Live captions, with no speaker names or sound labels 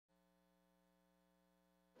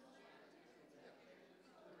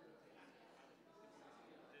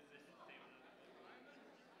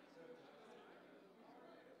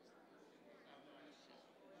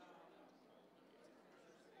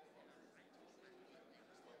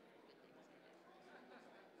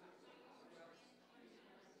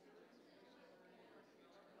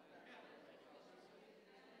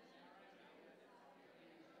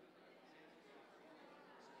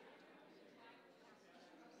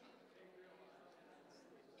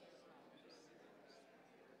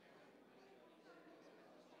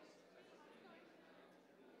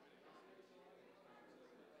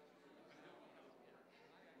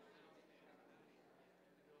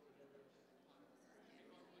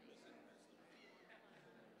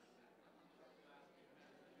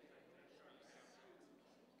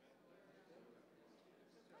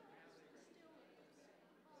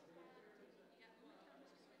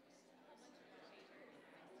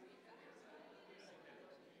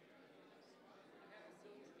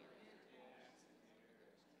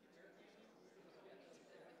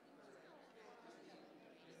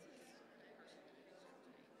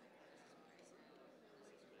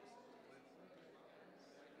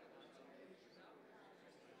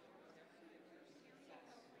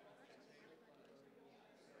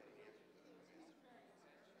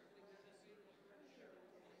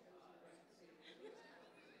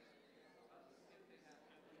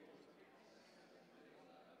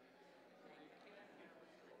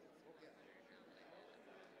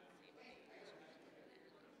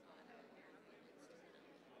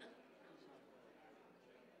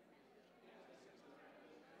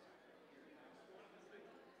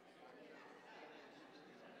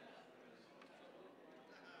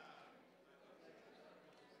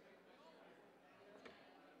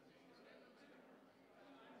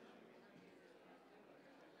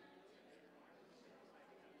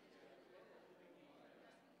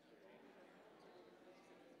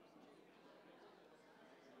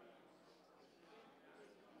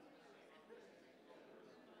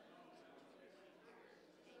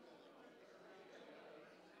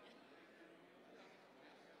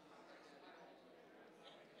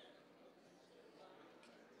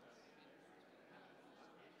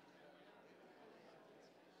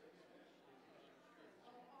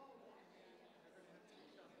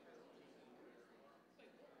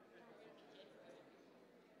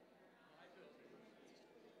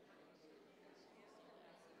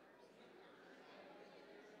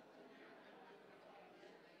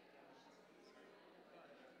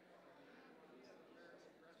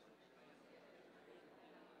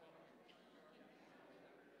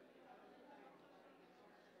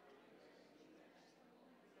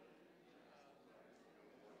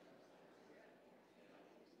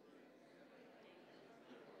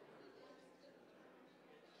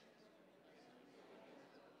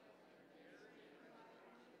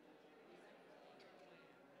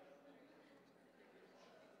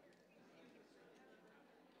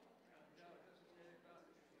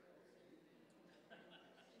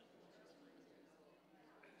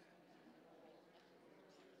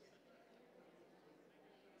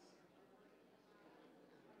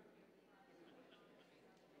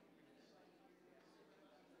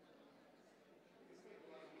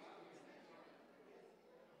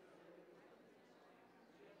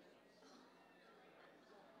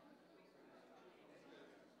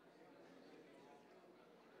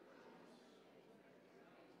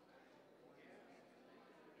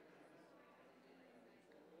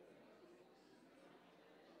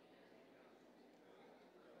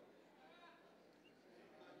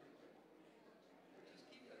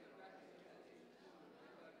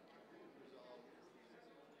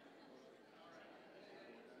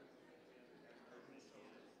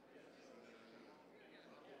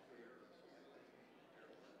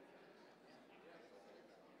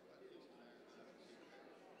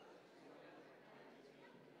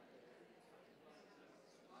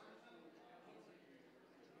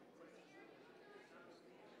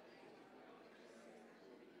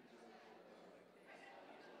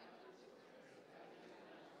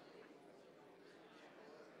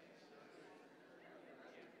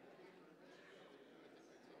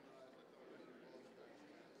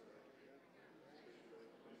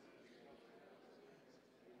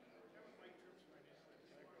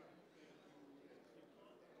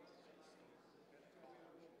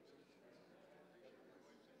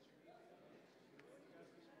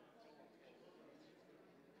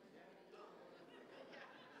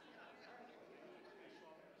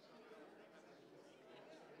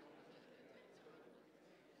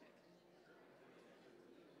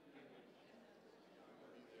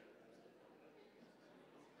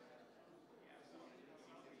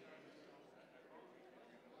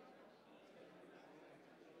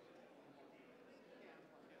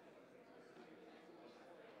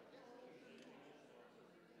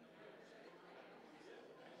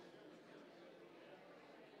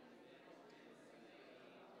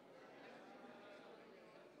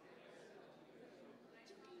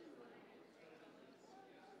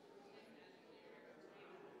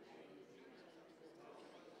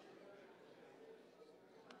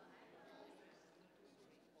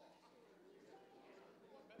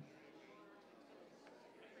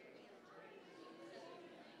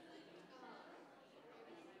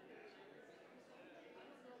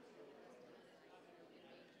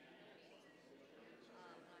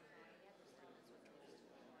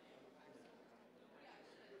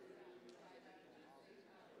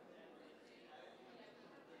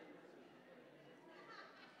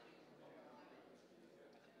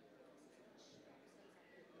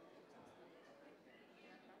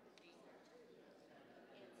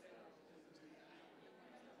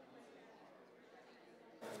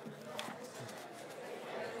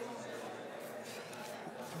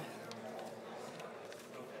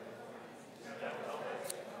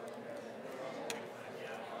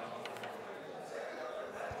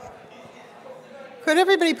Could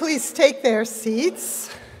everybody please take their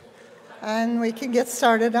seats and we can get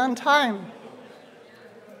started on time.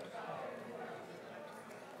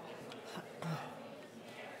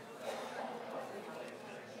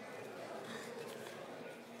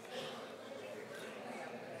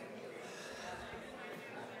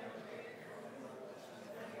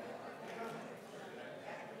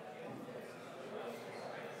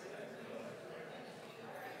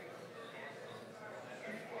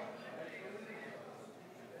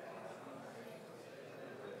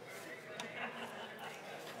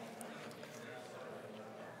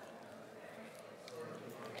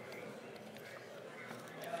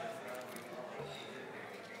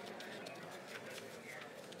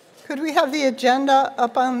 Could we have the agenda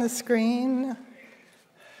up on the screen?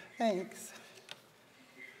 Thanks.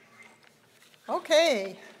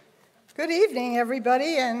 Okay. Good evening,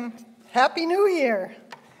 everybody, and Happy New Year.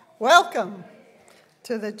 Welcome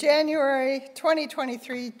to the January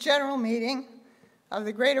 2023 General Meeting of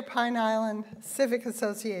the Greater Pine Island Civic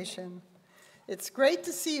Association. It's great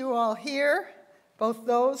to see you all here, both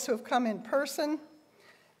those who have come in person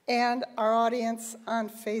and our audience on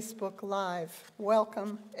Facebook Live.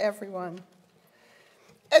 Welcome, everyone.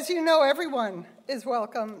 As you know, everyone is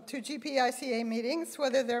welcome to GPICA meetings,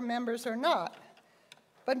 whether they're members or not.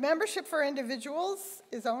 But membership for individuals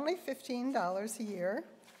is only $15 a year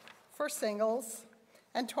for singles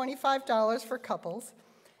and $25 for couples.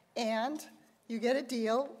 And you get a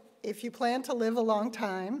deal if you plan to live a long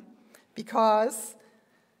time, because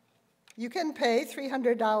you can pay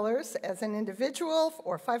 $300 as an individual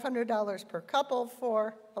or $500 per couple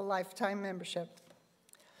for a lifetime membership.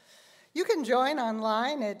 You can join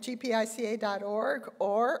online at gpica.org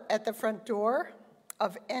or at the front door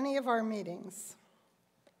of any of our meetings.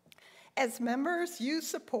 As members, you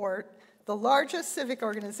support the largest civic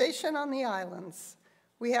organization on the islands.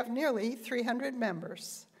 We have nearly 300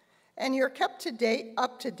 members, and you're kept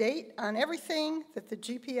up to date on everything that the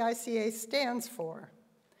GPICA stands for.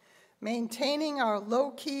 Maintaining our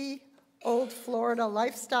low-key, old Florida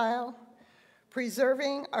lifestyle,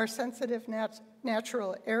 preserving our sensitive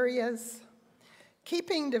natural areas,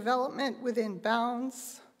 keeping development within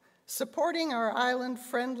bounds, supporting our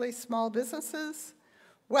island-friendly small businesses,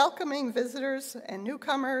 welcoming visitors and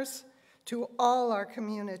newcomers to all our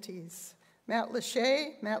communities: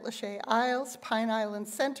 Matlacha Isles, Pine Island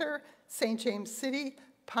Center, St. James City,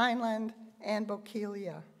 Pineland, and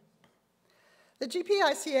Bokeelia. The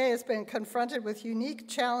GPICA has been confronted with unique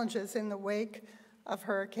challenges in the wake of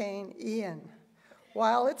Hurricane Ian.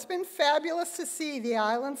 While it's been fabulous to see the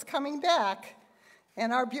islands coming back,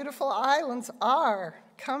 and our beautiful islands are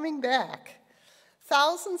coming back,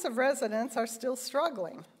 thousands of residents are still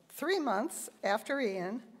struggling 3 months after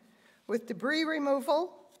Ian with debris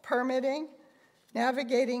removal, permitting,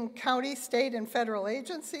 navigating county, state, and federal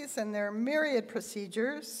agencies and their myriad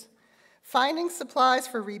procedures, finding supplies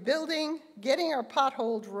for rebuilding, getting our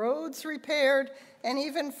potholed roads repaired, and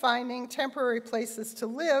even finding temporary places to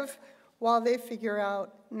live while they figure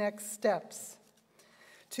out next steps.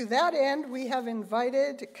 To that end, we have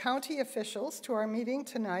invited county officials to our meeting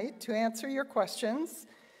tonight to answer your questions,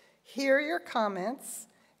 hear your comments,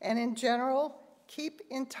 and in general, keep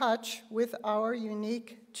in touch with our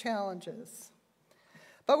unique challenges.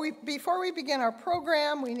 But before we begin our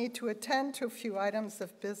program, we need to attend to a few items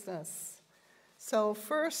of business. So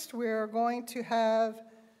first, we're going to have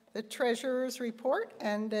the treasurer's report,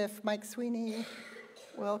 and if Mike Sweeney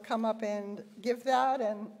will come up and give that,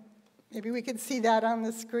 and maybe we can see that on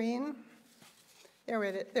the screen. There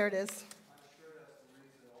it is. I'm sure that's the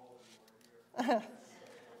reason all of you are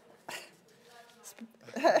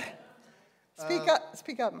here.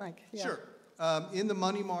 Speak up, Mike. Yeah. Sure. In the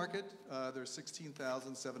money market, there's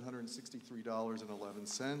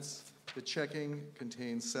 $16,763.11. The checking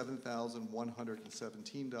contains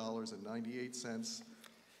 $7,117.98.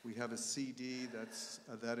 We have a CD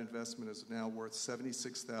that investment is now worth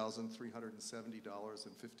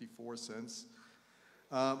 $76,370.54.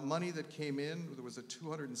 Money that came in, there was a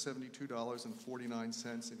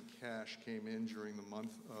 $272.49 in cash came in during the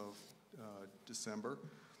month of December.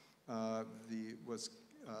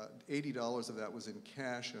 $80 of that was in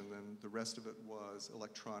cash, and then the rest of it was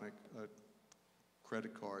electronic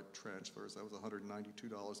credit card transfers. That was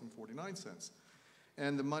 $192.49.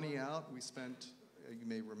 And the money out, we spent, you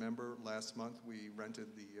may remember, last month we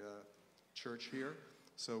rented the church here.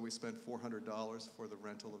 So we spent $400 for the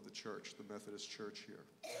rental of the church, the Methodist church here.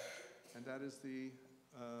 And that is the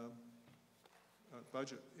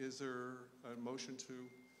budget. Is there a motion to?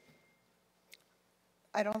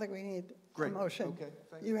 I don't think we need Great. a motion. Okay,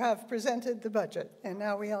 thank you have presented the budget, and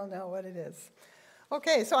now we all know what it is.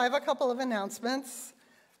 Okay, so I have a couple of announcements.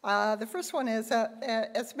 The first one is,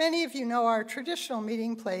 as many of you know, our traditional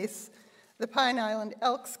meeting place, the Pine Island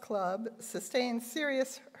Elks Club, sustained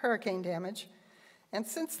serious hurricane damage. And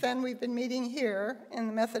since then, we've been meeting here in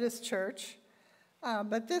the Methodist Church.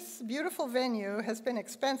 But this beautiful venue has been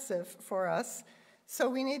expensive for us, so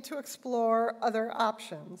we need to explore other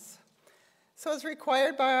options. So as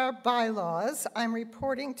required by our bylaws, I'm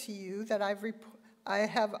reporting to you that I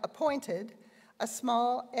have appointed a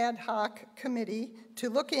small ad hoc committee to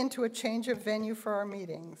look into a change of venue for our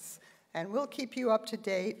meetings, and we'll keep you up to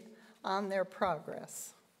date on their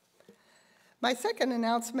progress. My second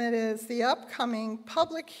announcement is the upcoming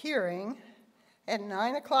public hearing at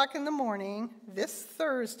 9 o'clock in the morning this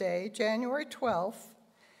Thursday, January 12th,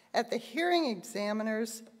 at the Hearing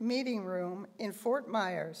Examiner's Meeting Room in Fort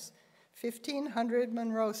Myers, 1500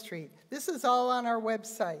 Monroe Street. This is all on our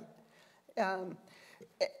website.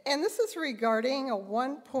 And this is regarding a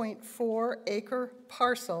 1.4 acre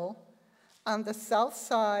parcel on the south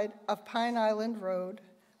side of Pine Island Road,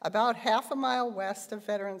 about half a mile west of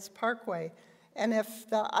Veterans Parkway. And if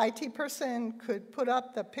the IT person could put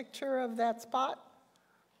up the picture of that spot.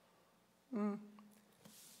 Can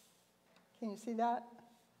you see that?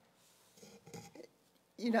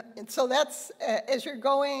 You know, and so that's, as you're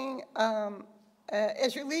going,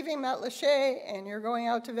 as you're leaving Mount Lachey and you're going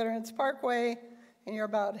out to Veterans Parkway, and you're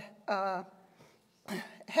about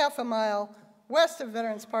half a mile west of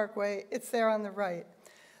Veterans Parkway, it's there on the right.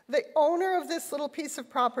 The owner of this little piece of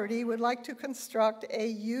property would like to construct a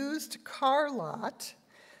used car lot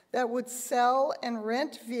that would sell and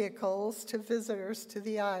rent vehicles to visitors to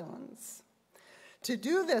the islands. To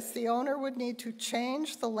do this, the owner would need to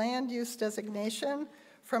change the land use designation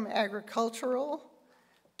from agricultural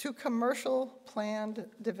to commercial planned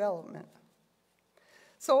development.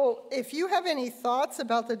 So if you have any thoughts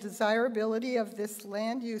about the desirability of this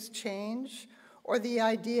land use change or the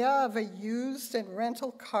idea of a used and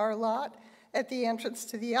rental car lot at the entrance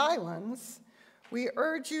to the islands, we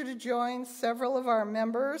urge you to join several of our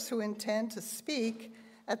members who intend to speak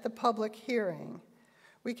at the public hearing.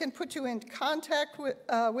 We can put you in contact with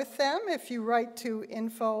them if you write to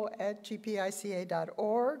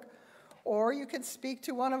info@gpica.org, or you can speak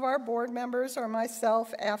to one of our board members or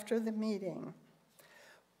myself after the meeting.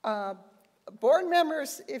 Board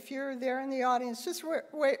members, if you're there in the audience, just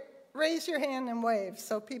raise your hand and wave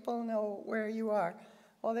so people know where you are.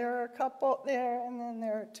 Well, there are a couple there, and then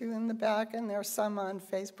there are two in the back, and there's some on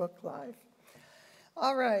Facebook Live.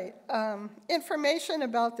 All right, information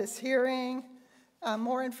about this hearing,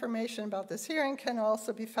 more information about this hearing can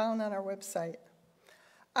also be found on our website.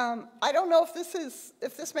 I don't know if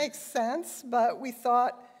this makes sense, but we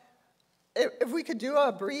thought if we could do a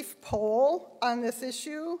brief poll on this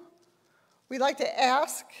issue. We'd like to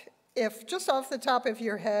ask if, just off the top of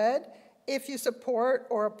your head, if you support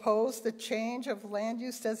or oppose the change of land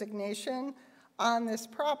use designation on this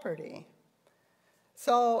property.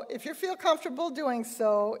 So if you feel comfortable doing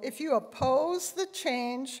so, if you oppose the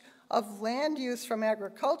change of land use from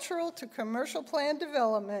agricultural to commercial planned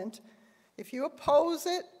development, if you oppose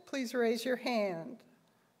it, please raise your hand,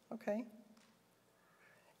 okay?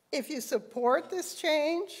 If you support this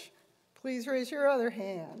change, please raise your other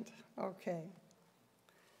hand. Okay.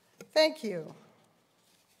 Thank you.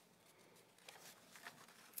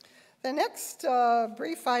 The next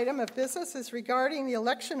brief item of business is regarding the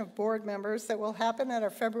election of board members that will happen at our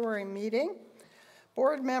February meeting.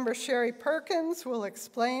 Board member Sherry Perkins will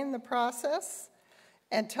explain the process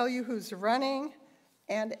and tell you who's running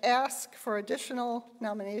and ask for additional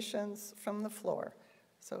nominations from the floor.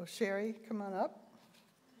 So Sherry, come on up.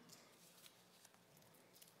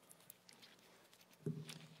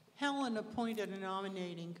 Helen appointed a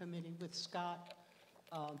nominating committee with Scott.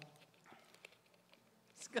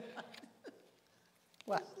 Scott.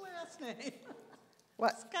 What? His last name.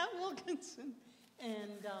 What? Scott Wilkinson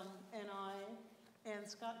and I, and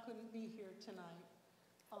Scott couldn't be here tonight.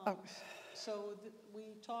 So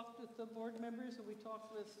we talked with the board members and we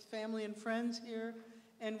talked with family and friends here,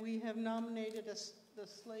 and we have nominated the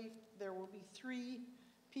slate. There will be 3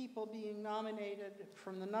 people being nominated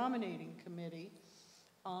from the nominating committee.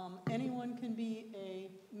 Anyone can be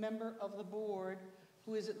a member of the board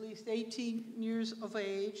who is at least 18 years of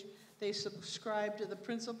age. They subscribe to the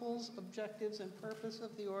principles, objectives, and purpose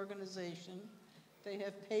of the organization. They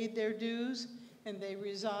have paid their dues, and they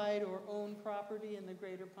reside or own property in the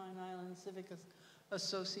Greater Pine Island Civic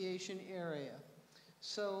Association area.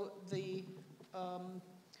 So the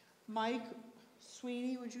Mike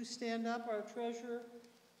Sweeney, would you stand up, our treasurer?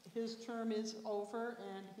 His term is over,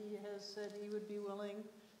 and he has said he would be willing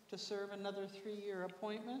to serve another 3-year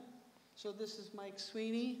appointment. So this is Mike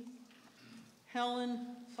Sweeney.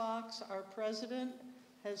 Helen Fox, our president,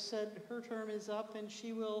 has said her term is up and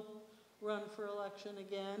she will run for election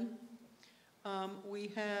again.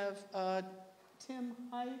 We have Tim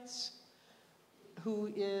Heitz,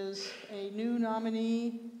 who is a new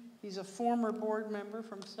nominee. He's a former board member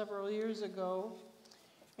from several years ago.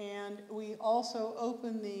 And we also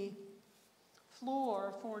open the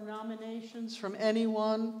floor for nominations from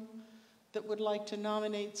anyone that would like to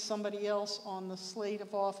nominate somebody else on the slate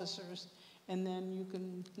of officers. And then you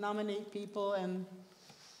can nominate people, and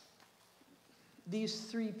these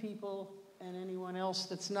 3 people and anyone else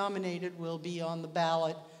that's nominated will be on the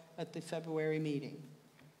ballot at the February meeting.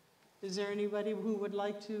 Is there anybody who would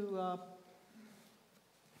like to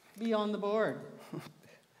be on the board? They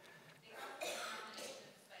can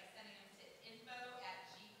nominations by sending them to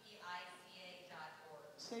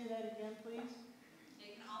info@gpica.org. Say that again, please.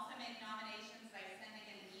 They can also make nominations by sending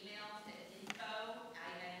an email to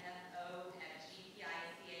info@gpica.org.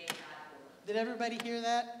 Did everybody hear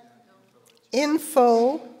that?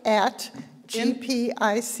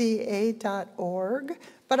 info@gpica.org.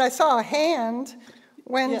 But I saw a hand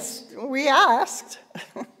when Yes. we asked.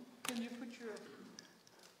 Can you put your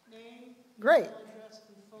name, Great. address,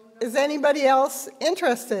 and phone number? Is anybody else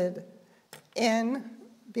interested in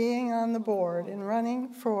being on the board, in running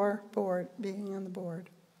for board, being on the board?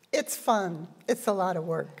 It's fun. It's a lot of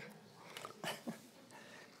work.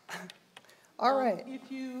 All right.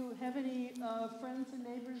 If you have any friends and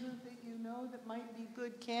neighbors that you know that might be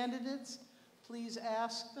good candidates, please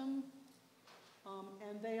ask them.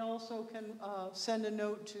 And they also can send a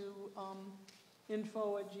note to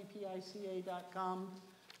info@gpica.com.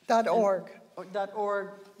 .org. .org,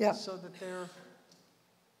 Yeah. so that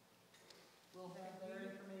we'll have their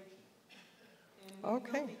information. And we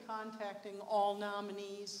Okay. will be contacting all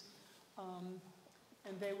nominees,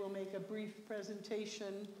 and they will make a brief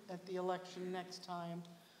presentation at the election next time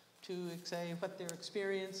to say what their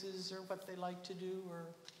experience is or what they like to do or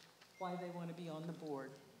why they want to be on the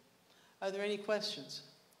board. Are there any questions?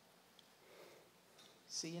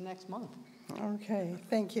 See you next month. Okay,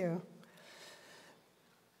 thank you.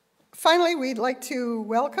 Finally, we'd like to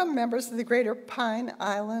welcome members of the Greater Pine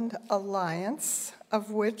Island Alliance, of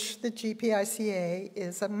which the GPICA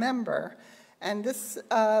is a member. And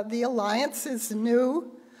the alliance is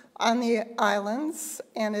new on the islands,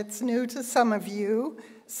 and it's new to some of you.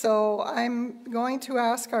 So I'm going to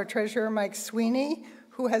ask our treasurer, Mike Sweeney,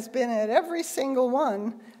 who has been at every single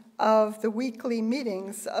one of the weekly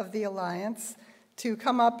meetings of the alliance, to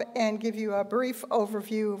come up and give you a brief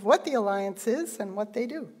overview of what the alliance is and what they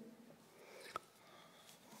do.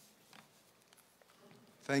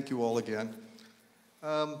 Thank you all again.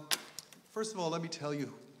 First of all, let me tell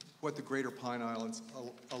you what the Greater Pine Islands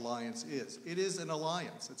Alliance is. It is an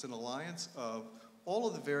alliance. It's an alliance of all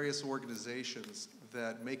of the various organizations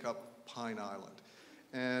that make up Pine Island.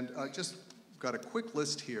 And I just got a quick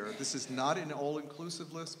list here. This is not an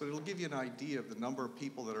all-inclusive list, but it'll give you an idea of the number of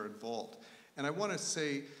people that are involved. And I want to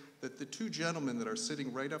say that the 2 gentlemen that are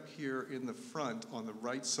sitting right up here in the front on the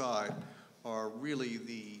right side are really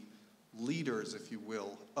the leaders, if you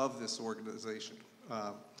will, of this organization.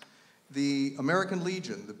 The American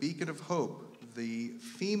Legion, the Beacon of Hope, the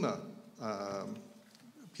FEMA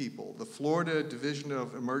people, the Florida Division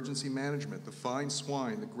of Emergency Management, the Fine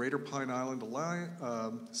Swine, the Greater Pine Island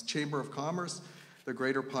Alliance, Chamber of Commerce, the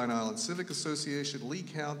Greater Pine Island Civic Association, Lee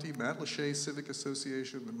County, Matlacha Civic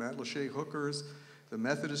Association, the Matlacha Hookers, the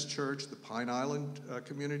Methodist Church, the Pine Island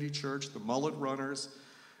Community Church, the Mullet Runners,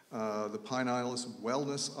 the Pine Islands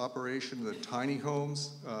Wellness Operation, the Tiny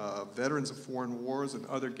Homes, Veterans of Foreign Wars, and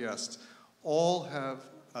other guests, all have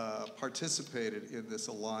participated in this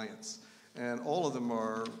alliance. And all of them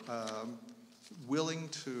are willing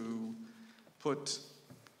to put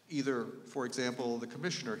either, for example, the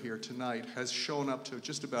commissioner here tonight has shown up to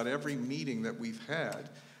just about every meeting that we've had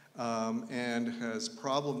and has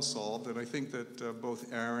problem solved. And I think that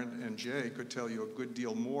both Aaron and Jay could tell you a good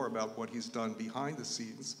deal more about what he's done behind the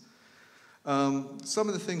scenes. Some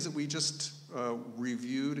of the things that we just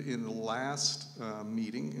reviewed in the last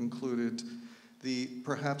meeting included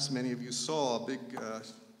perhaps many of you saw a big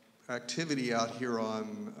activity out here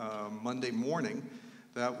on Monday morning.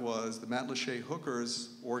 That was the Matlacha Hookers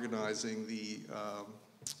organizing the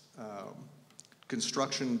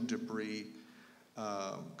construction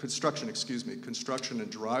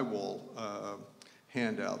and drywall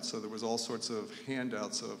handouts. So there was all sorts of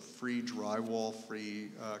handouts of free drywall,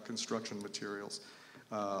 free construction materials,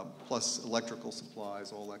 plus electrical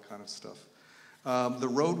supplies, all that kind of stuff. The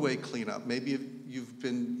roadway cleanup. Maybe if you've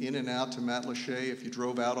been in and out to Matlacha. If you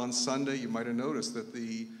drove out on Sunday, you might have noticed that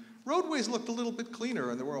the roadways looked a little bit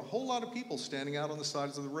cleaner, and there were a whole lot of people standing out on the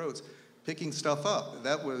sides of the roads picking stuff up.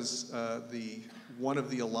 That was one of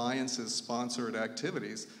the Alliance's sponsored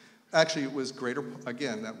activities. Actually, it was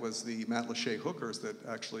that was the Matlacha hookers that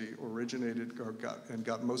actually originated or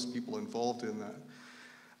got most people involved in that.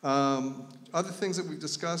 Other things that we've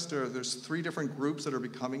discussed are there's 3 different groups that are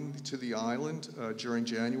coming to the island during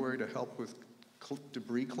January to help with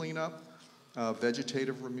debris cleanup,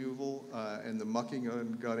 vegetative removal, and the mucking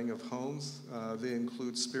and gutting of homes. They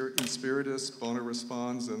include Spiritus, Bona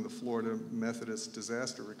Responds, and the Florida Methodist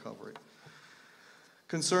Disaster Recovery.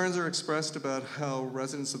 Concerns are expressed about how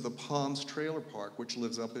residents of the Palms Trailer Park, which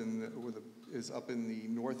is up in the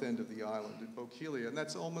north end of the island in Bokeelia, and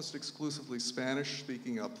that's almost exclusively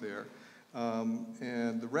Spanish-speaking up there.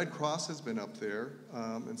 And the Red Cross has been up there,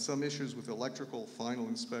 and some issues with electrical final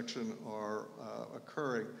inspection are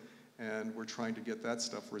occurring, and we're trying to get that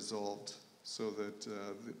stuff resolved so that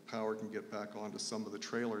the power can get back onto some of the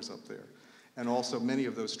trailers up there. And also many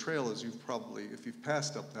of those trailers, if you've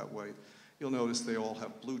passed up that way, you'll notice they all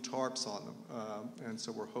have blue tarps on them. And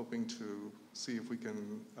so we're hoping to see if we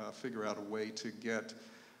can figure out a way to get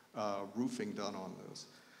roofing done on those.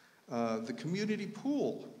 The community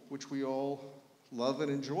pool, which we all love and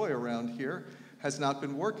enjoy around here, has not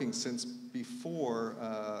been working since before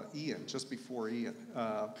Ian, just before Ian.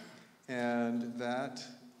 And that,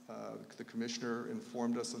 the commissioner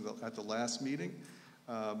informed us at the last meeting.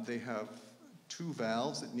 They have 2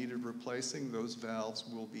 valves that needed replacing. Those valves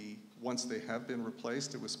will be, once they have been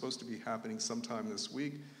replaced, it was supposed to be happening sometime this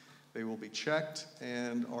week. They will be checked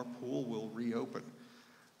and our pool will reopen.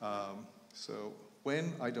 So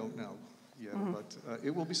when, I don't know yet, but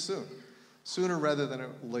it will be soon. Sooner rather than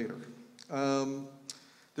later.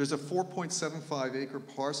 There's a 4.75 acre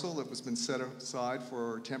parcel that has been set aside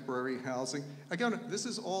for temporary housing. Again, this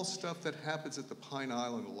is all stuff that happens at the Pine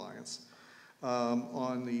Island Alliance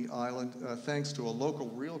on the island, thanks to a local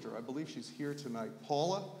realtor. I believe she's here tonight.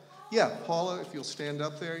 Paula? Yeah, Paula, if you'll stand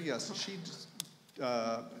up there. Yes, she's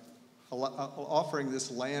offering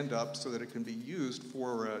this land up so that it can be used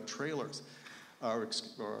for trailers or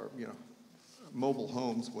mobile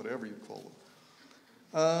homes, whatever you call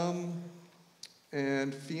them.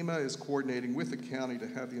 And FEMA is coordinating with the county to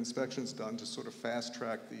have the inspections done to sort of fast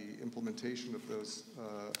track the implementation of those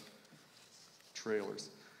trailers.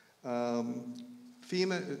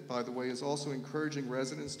 FEMA, by the way, is also encouraging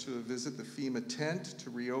residents to visit the FEMA tent to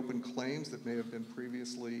reopen claims that may have been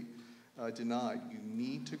previously denied. You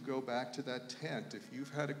need to go back to that tent. If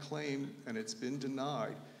you've had a claim and it's been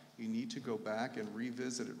denied, you need to go back and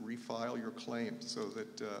revisit it, refile your claim so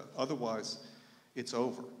that otherwise it's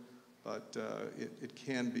over. But it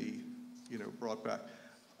can be, brought back.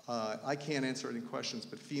 I can't answer any questions,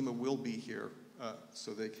 but FEMA will be here,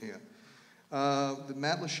 so they can. The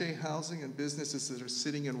Matlacha housing and businesses that are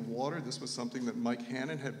sitting in water, this was something that Mike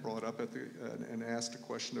Hannon had brought up and asked a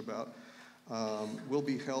question about, will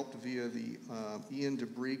be helped via the Ian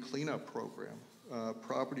Debris Cleanup Program.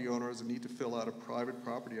 Property owners need to fill out a private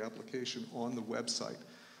property application on the website,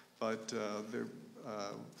 but they're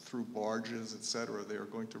through barges, et cetera, they are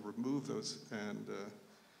going to remove those, and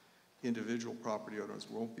individual property owners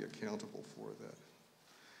won't be accountable for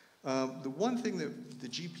that. The one thing that the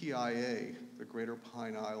GPIA, the Greater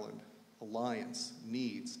Pine Island Alliance,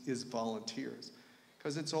 needs is volunteers,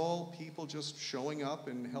 because it's all people just showing up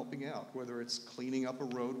and helping out, whether it's cleaning up a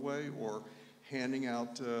roadway or handing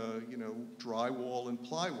out, drywall and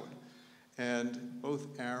plywood. And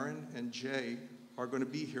both Aaron and Jay are going to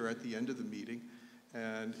be here at the end of the meeting.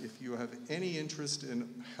 And if you have any interest in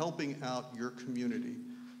helping out your community,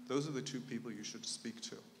 those are the 2 people you should speak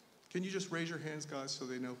to. Can you just raise your hands, guys, so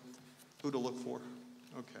they know who to look for?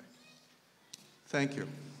 Okay. Thank you.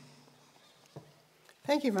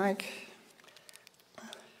 Thank you, Mike.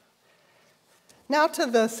 Now to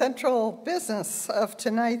the central business of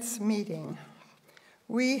tonight's meeting.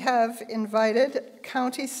 We have invited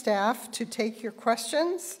county staff to take your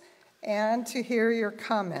questions and to hear your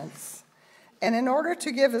comments. And in order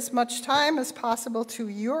to give as much time as possible to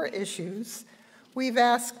your issues, we've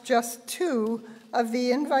asked just 2 of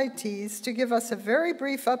the invitees to give us a very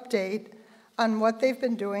brief update on what they've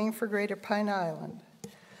been doing for Greater Pine Island.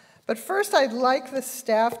 But first, I'd like the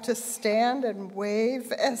staff to stand and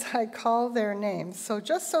wave as I call their names, so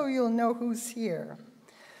just so you'll know who's here.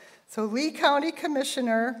 So Lee County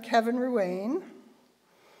Commissioner Kevin Ruane,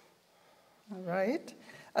 all right.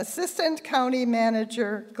 Assistant County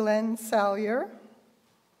Manager Glen Salyer,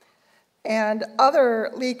 and other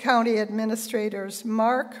Lee County administrators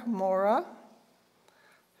Marc, Mora,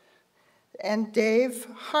 and Dave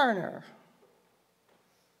Harner.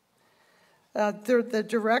 The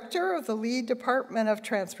director of the Lee Department of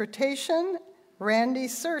Transportation, Randy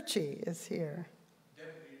Cerchie, is here.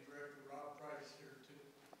 Deputy Director Rob Price here too.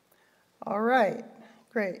 All right,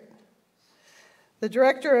 great. The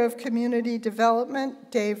director of Community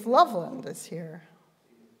Development, Dave Loveland, is here.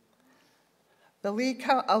 A Lee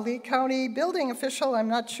County building official, I'm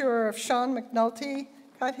not sure if Shawn McNulty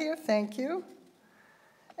got here, thank you.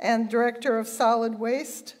 And Director of Solid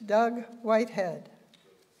Waste, Doug Whitehead.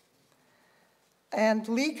 And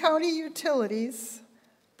Lee County Utilities,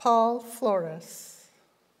 Paul Flores.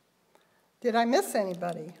 Did I miss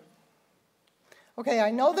anybody? Okay, I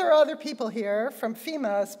know there are other people here, from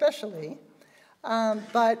FEMA especially,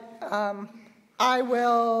 but I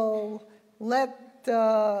will let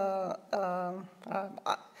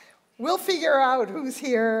we'll figure out who's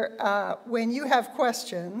here when you have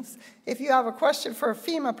questions. If you have a question for a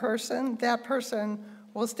FEMA person, that person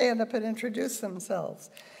will stand up and introduce themselves.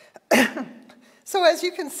 So as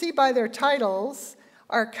you can see by their titles,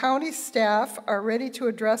 our county staff are ready to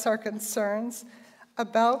address our concerns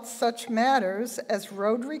about such matters as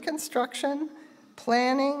road reconstruction,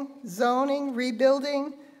 planning, zoning,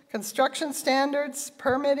 rebuilding, construction standards,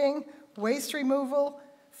 permitting, waste removal,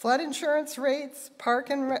 flood insurance rates, parks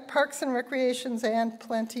and recreations, and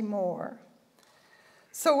plenty more.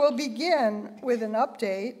 So we'll begin with an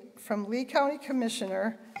update from Lee County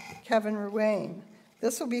Commissioner Kevin Ruane.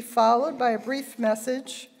 This will be followed by a brief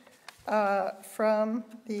message from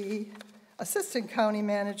the Assistant County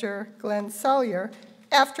Manager, Glen Salyer,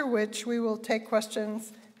 after which we will take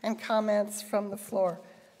questions and comments from the floor.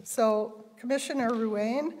 So, Commissioner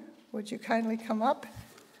Ruane, would you kindly come up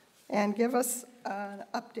and give us an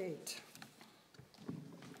update?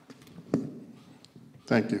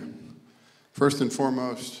 Thank you. First and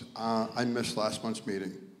foremost, I missed last month's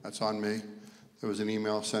meeting. That's on me. There was an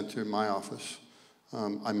email sent to my office.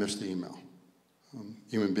 I missed the email.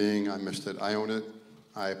 Human being, I missed it. I own it.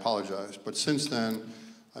 I apologize. But since then,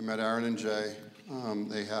 I met Aaron and Jay.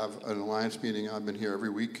 They have an alliance meeting. I've been here every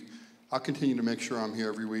week. I'll continue to make sure I'm here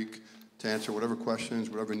every week to answer whatever questions,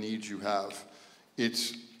 whatever needs you have.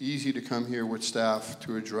 It's easy to come here with staff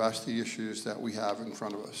to address the issues that we have in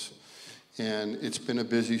front of us. And it's been a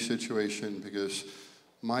busy situation because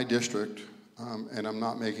my district, and I'm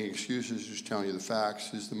not making excuses, just telling you the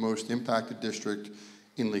facts, is the most impacted district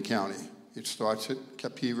in Lee County. It starts at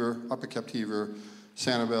Captiva, Upper Captiva,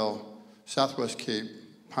 Sanibel, Southwest Cape,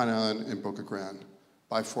 Pine Island, and Boca Grande.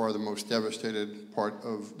 By far the most devastated part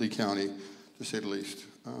of Lee County, to say the least.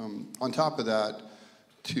 On top of that,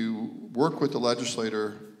 to work with the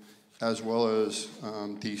legislator as well as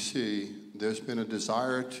DC, there's been a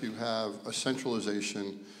desire to have a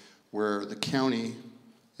centralization where the county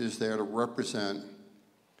is there to represent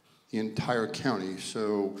the entire county.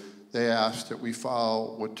 So they asked that we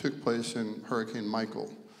follow what took place in Hurricane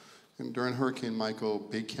Michael. And during Hurricane Michael,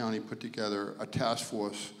 Bay County put together a task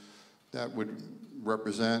force that would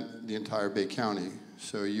represent the entire Bay County.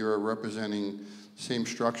 So you're representing the same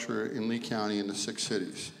structure in Lee County in the 6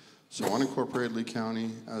 cities. So unincorporated Lee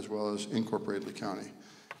County as well as incorporated Lee County.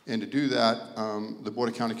 And to do that, the Board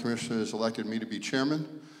of County Commissioners elected me to be chairman.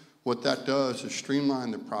 What that does is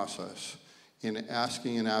streamline the process in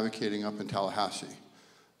asking and advocating up in Tallahassee.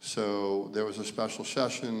 So there was a special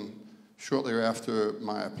session shortly after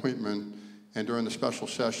my appointment, and during the special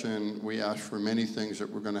session, we asked for many things that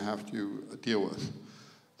we're going to have to deal with.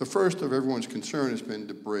 The first of everyone's concern has been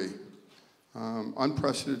debris.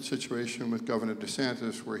 Unprecedented situation with Governor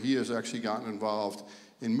DeSantis, where he has actually gotten involved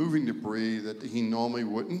in moving debris that he normally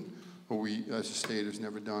wouldn't, or we as a state has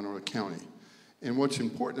never done, or a county. And what's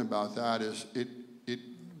important about that is it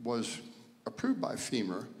was approved by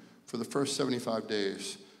FEMA for the first 75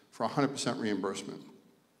 days for 100% reimbursement.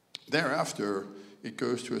 Thereafter, it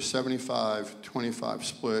goes to a 75-25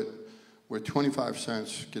 split, where 25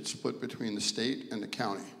 cents gets split between the state and the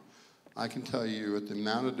county. I can tell you, at the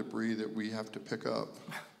amount of debris that we have to pick up,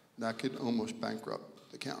 that could almost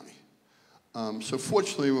bankrupt the county. So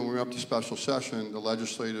fortunately, when we were up to special session, the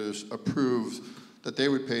legislators approved that they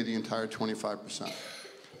would pay the entire 25%.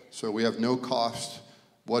 So we have no cost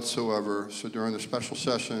whatsoever. So during the special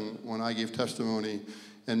session, when I gave testimony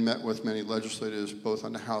and met with many legislators, both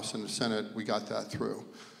on the House and the Senate, we got that through.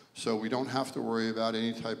 So we don't have to worry about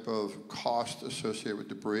any type of cost associated with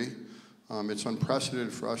debris. It's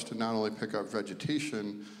unprecedented for us to not only pick up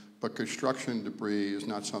vegetation, but construction debris is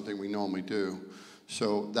not something we normally do.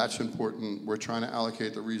 So that's important. We're trying to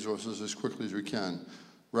allocate the resources as quickly as we can.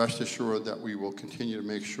 Rest assured that we will continue to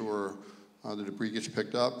make sure the debris gets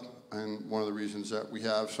picked up. And one of the reasons that we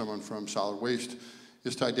have someone from solid waste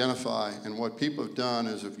is to identify. And what people have done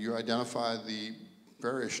is if you identify the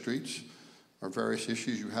various streets, or various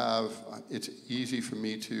issues you have, it's easy for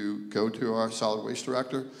me to go to our solid waste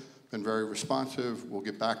director. Been very responsive. We'll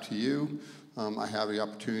get back to you. I have the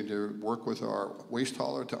opportunity to work with our waste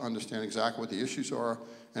hauler to understand exactly what the issues are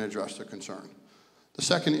and address their concern. The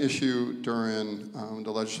second issue during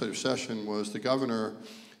the legislative session was the governor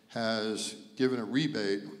has given a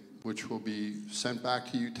rebate which will be sent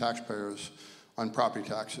back to you taxpayers on property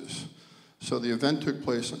taxes. So the event took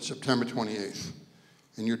place on September 28th,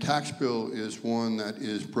 and your tax bill is one that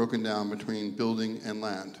is broken down between building and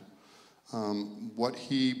land. What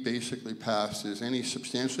he basically passed is any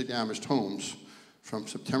substantially damaged homes from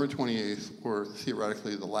September 28th, or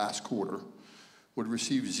theoretically the last quarter, would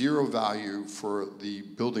receive zero value for the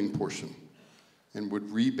building portion and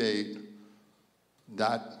would rebate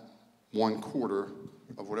that 1/4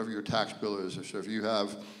 of whatever your tax bill is. So if you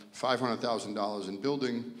have $500,000 in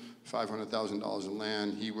building, $500,000 in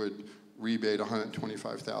land, he would rebate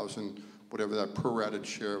 $125,000, whatever that prorated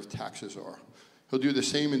share of taxes are. He'll do the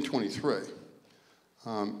same in 23,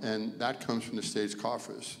 and that comes from the state's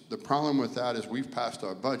coffers. The problem with that is we've passed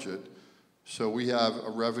our budget, so we have a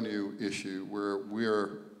revenue issue where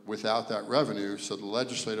we're without that revenue, so the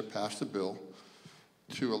legislature passed a bill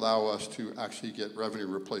to allow us to actually get revenue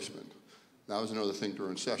replacement. That was another thing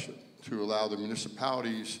during session, to allow the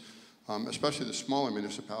municipalities, especially the smaller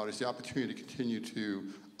municipalities, the opportunity to continue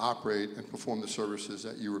to operate and perform the services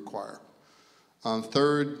that you require.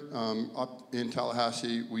 Third, up in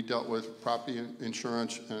Tallahassee, we dealt with property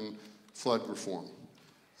insurance and flood reform.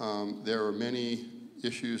 There are many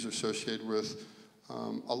issues associated with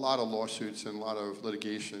a lot of lawsuits and a lot of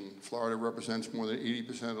litigation. Florida represents more than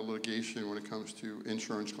 80% of litigation when it comes to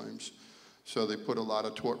insurance claims. So they put a lot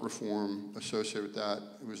of tort reform associated with that.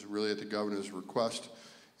 It was really at the governor's request,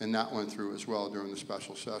 and that went through as well during the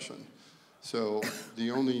special session. So the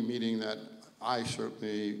only meeting that I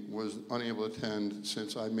certainly was unable to attend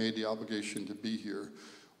since I made the obligation to be here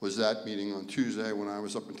was that meeting on Tuesday when I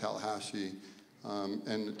was up in Tallahassee.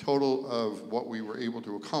 And the total of what we were able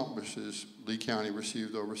to accomplish is Lee County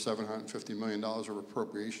received over $750 million of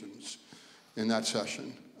appropriations in that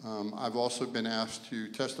session. I've also been asked to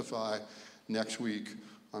testify next week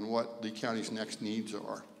on what Lee County's next needs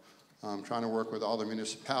are. I'm trying to work with all the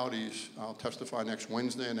municipalities. I'll testify next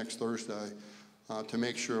Wednesday and next Thursday to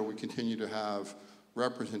make sure we continue to have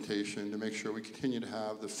representation, to make sure we continue to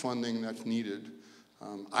have the funding that's needed.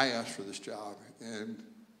 I asked for this job, and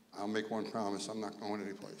I'll make one promise, I'm not going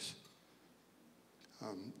anyplace.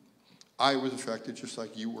 I was affected just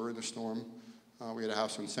like you were in the storm. We had a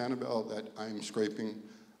house in Sanibel that I'm scraping.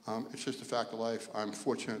 It's just a fact of life. I'm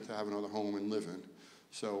fortunate to have another home and live in.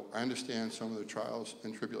 So I understand some of the trials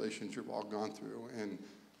and tribulations you've all gone through, and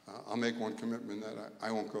I'll make one commitment that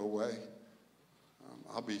I won't go away.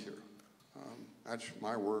 I'll be here. That's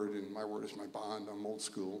my word, and my word is my bond. I'm old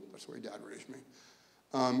school. That's the way Dad raised me.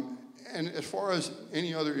 And as far as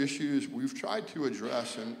any other issues we've tried to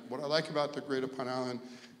address, and what I like about the Greater Pine Island,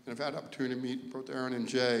 and I've had the opportunity to meet both Aaron and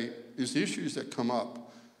Jay, is the issues that come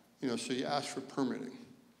up. You know, so you ask for permitting.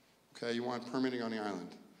 Okay, you want permitting on the island.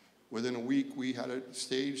 Within a week, we had it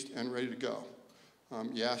staged and ready to go.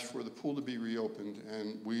 You asked for the pool to be reopened,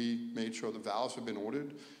 and we made sure the valves have been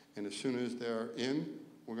ordered, and as soon as they're in,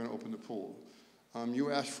 we're going to open the pool.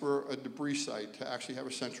 You asked for a debris site to actually have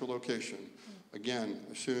a central location. Again,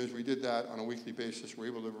 as soon as we did that on a weekly basis, we're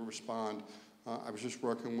able to respond. I was just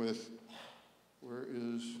working with, where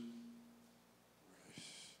is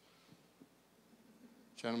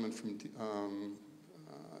gentleman from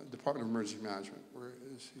Department of Emergency Management. Where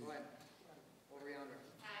is he? Glen, over yonder.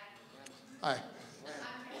 Hi.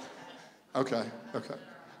 Okay, okay.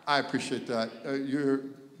 I appreciate that.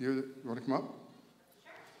 You want to come up?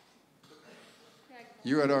 Sure.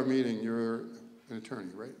 You at our meeting, you're an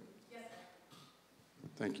attorney, right? Yes, sir.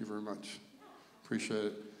 Thank you very much. Appreciate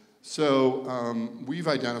it. So we've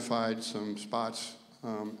identified some spots,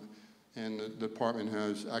 and the department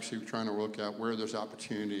has actually trying to look at where there's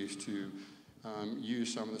opportunities to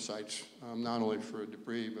use some of the sites, not only for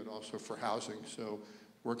debris, but also for housing. So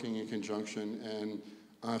working in conjunction, and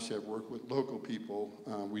honestly, I've worked with local people.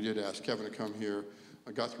 We did ask Kevin to come here,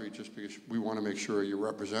 Guthrie, just because we want to make sure you're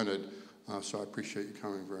represented. So I appreciate you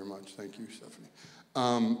coming very much. Thank you, Stephanie.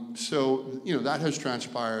 So, you know, that has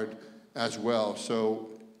transpired as well.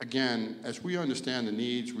 So again, as we understand the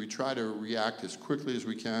needs, we try to react as quickly as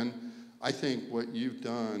we can. I think what you've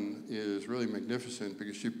done is really magnificent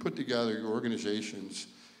because you put together your organizations,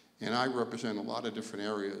 and I represent a lot of different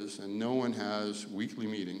areas, and no one has weekly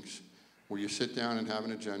meetings where you sit down and have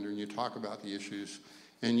an agenda and you talk about the issues,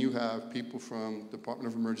 and you have people from Department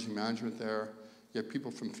of Emergency Management there, you have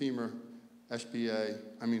people from FEMA, SBA.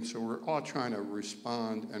 I mean, so we're all trying to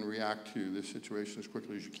respond and react to this situation as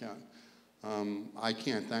quickly as you can. I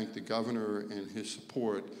can't thank the governor and his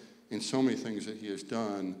support in so many things that he has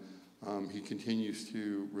done. He continues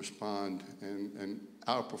to respond and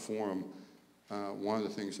outperform. One of the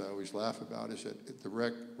things I always laugh about is that at the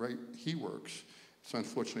rate he works, it's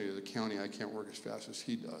unfortunately the county, I can't work as fast as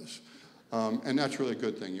he does. And that's really a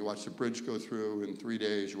good thing. You watch the bridge go through in 3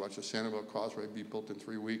 days, you watch the Sanibel Causeway be built in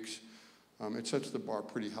 3 weeks. It sets the bar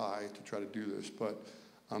pretty high to try to do this, but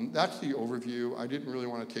that's the overview. I didn't really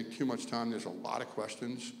want to take too much time. There's a lot of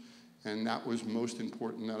questions, and that was most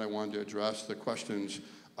important that I wanted to address. The questions,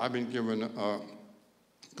 I've been given a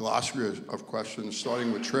glossary of questions,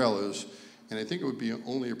 starting with trailers, and I think it would be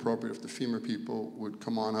only appropriate if the FEMA people would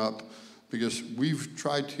come on up, because we've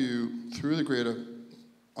tried to, through the Greater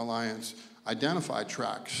Alliance, identify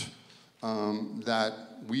tracks that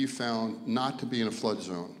we found not to be in a flood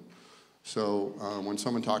zone. So when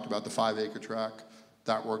someone talked about the 5-acre track,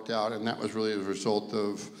 that worked out, and that was really a result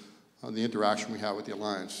of the interaction we had with the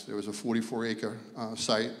Alliance. There was a 44-acre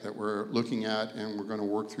site that we're looking at, and we're going to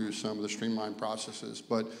work through some of the streamlined processes.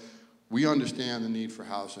 But we understand the need for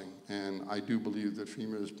housing, and I do believe that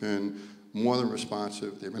FEMA has been more than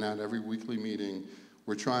responsive. They've been at every weekly meeting.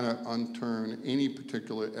 We're trying to unturn any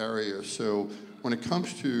particular area. So when it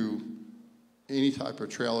comes to any type of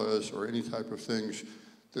trailers or any type of things,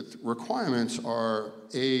 the requirements are,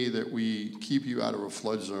 A, that we keep you out of a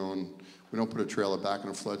flood zone. We don't put a trailer back in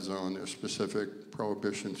a flood zone. There's specific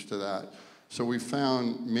prohibitions to that. So we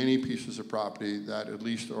found many pieces of property that at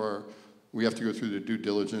least are, we have to go through the due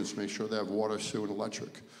diligence, make sure they have water, sewer, and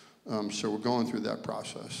electric. So we're going through that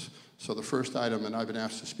process. So the first item that I've been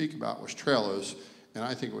asked to speak about was trailers, and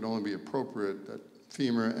I think it would only be appropriate that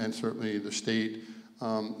FEMA and certainly the state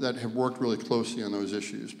that have worked really closely on those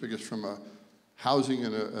issues, because from a housing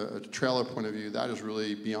and a trailer point of view, that is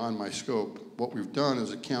really beyond my scope. What we've done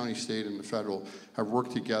as a county, state, and the federal have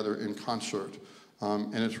worked together in concert.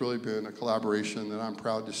 And it's really been a collaboration that I'm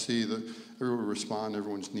proud to see that everyone respond to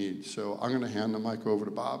everyone's needs. So I'm going to hand the mic over to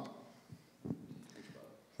Bob.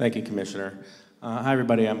 Thank you, Commissioner. Hi,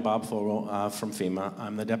 everybody. I'm Bob Fogel from FEMA.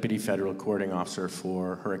 I'm the Deputy Federal Coordinating Officer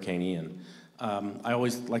for Hurricane Ian. I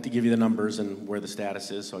always like to give you the numbers and where the status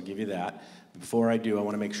is, so I'll give you that. Before I do, I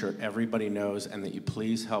want to make sure everybody knows, and that you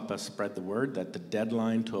please help us spread the word, that the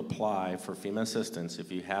deadline to apply for FEMA assistance,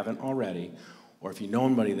 if you haven't already, or if you know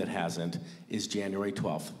anybody that hasn't, is January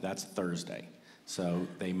 12th. That's Thursday. So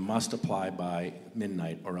they must apply by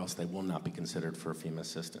midnight, or else they will not be considered for FEMA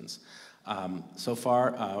assistance. So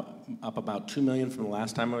far, up about $2 million from the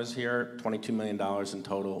last time I was here, $22 million in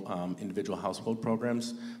total individual household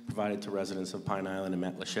programs provided to residents of Pine Island and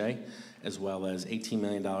Metlache, as well as $18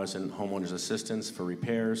 million in homeowners assistance for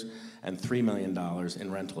repairs and $3 million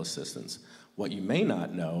in rental assistance. What you may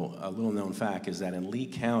not know, a little known fact, is that in Lee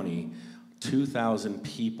County, 2,000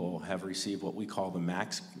 people have received what we call the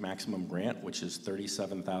maximum grant, which is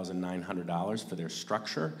 $37,900 for their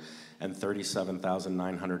structure and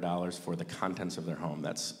 $37,900 for the contents of their home.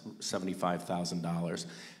 That's $75,000.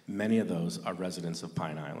 Many of those are residents of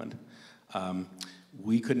Pine Island.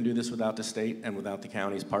 We couldn't do this without the state and without the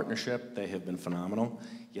county's partnership. They have been phenomenal.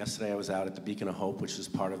 Yesterday I was out at the Beacon of Hope, which is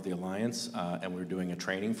part of the Alliance, and we were doing a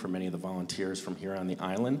training for many of the volunteers from here on the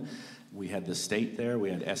island. We had the state there, we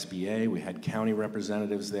had SBA, we had county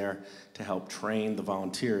representatives there to help train the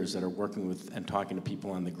volunteers that are working with and talking to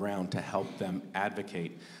people on the ground to help them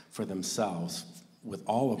advocate for themselves with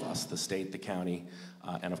all of us, the state, the county,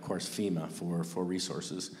 and of course FEMA for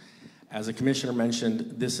resources. As the commissioner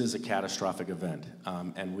mentioned, this is a catastrophic event,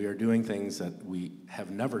 and we are doing things that we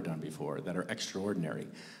have never done before that are extraordinary.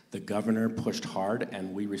 The governor pushed hard,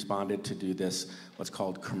 and we responded to do this, what's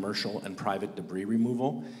called commercial and private debris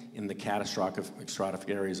removal in the catastrophic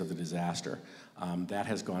areas of the disaster. That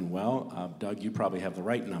has gone well. Doug, you probably have the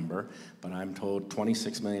right number, but I'm told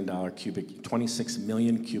 26 million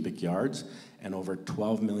cubic yards and over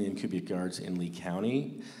 12 million cubic yards in Lee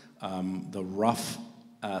County. The rough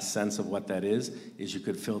sense of what that is you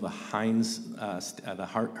could fill the the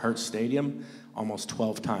Hart Stadium almost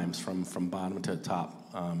 12 times from bottom to top.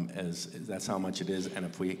 That's how much it is, and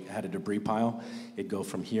if we had a debris pile, it'd go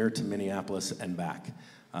from here to Minneapolis and back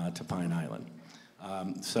to Pine Island.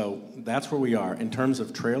 So that's where we are. In terms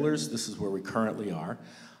of trailers, this is where we currently are.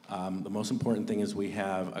 The most important thing is we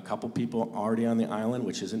have a couple people already on the island,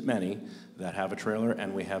 which isn't many, that have a trailer,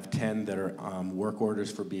 and we have 10 that are work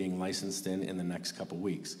orders for being licensed in the next couple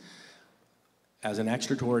weeks. As an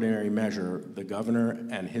extraordinary measure, the governor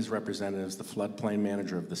and his representatives, the floodplain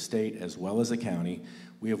manager of the state, as well as the county,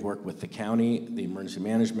 we have worked with the county, the emergency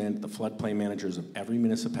management, the floodplain managers of every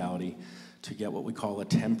municipality to get what we call a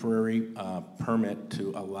temporary permit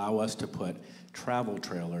to allow us to put travel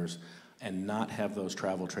trailers and not have those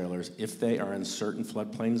travel trailers, if they are in certain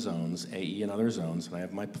floodplain zones, AE and other zones, and I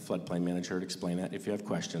have my floodplain manager to explain that if you have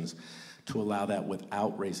questions, to allow that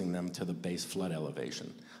without raising them to the base flood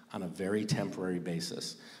elevation on a very temporary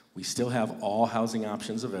basis. We still have all housing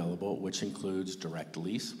options available, which includes direct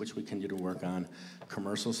lease, which we continue to work on,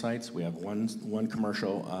 commercial sites. We have one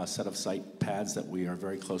commercial set of site pads that we are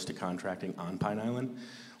very close to contracting on Pine Island.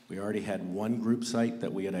 We already had one group site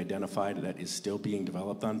that we had identified that is still being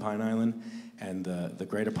developed on Pine Island, and the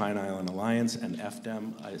Greater Pine Island Alliance and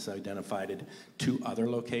FDEM has identified 2 other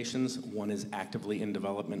locations. One is actively in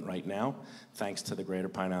development right now, thanks to the Greater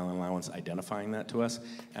Pine Island Alliance identifying that to us,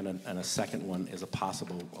 and a second one is a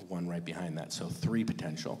possible one right behind that, so 3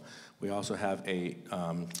 potential. We also have a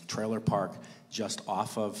trailer park just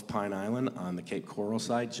off of Pine Island on the Cape Coral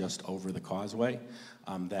side, just over the causeway.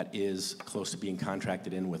 That is close to being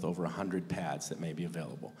contracted in with over 100 pads that may be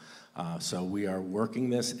available. So we are working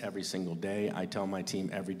this every single day. I tell my team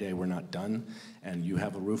every day we're not done, and you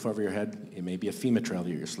have a roof over your head. It may be a FEMA trailer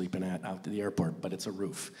you're sleeping at out to the airport, but it's a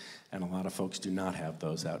roof, and a lot of folks do not have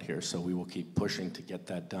those out here, so we will keep pushing to get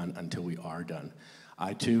that done until we are done.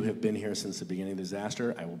 I, too, have been here since the beginning of the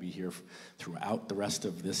disaster. I will be here throughout the rest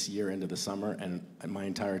of this year into the summer, and my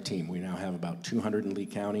entire team. We now have about 200 in Lee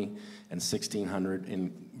County and 1,600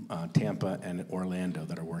 in Tampa and Orlando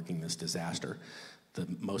that are working this disaster. The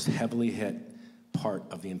most heavily hit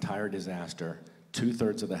part of the entire disaster,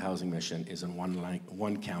 2/3 of the housing mission, is in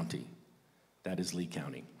one county. That is Lee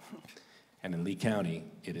County. And in Lee County,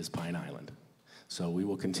 it is Pine Island. So we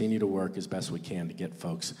will continue to work as best we can to get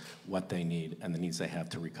folks what they need and the needs they have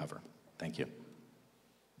to recover. Thank you.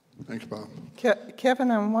 Thanks, Bob.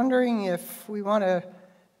 Kevin, I'm wondering if we want to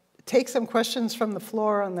take some questions from the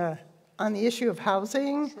floor on the issue of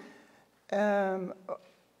housing.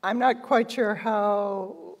 I'm not quite sure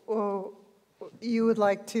how you would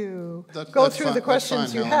like to go through the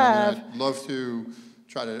questions you have. I'd love to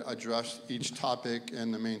try to address each topic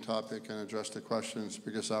and the main topic and address the questions,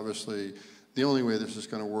 because obviously the only way this is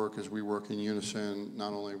going to work is we work in unison,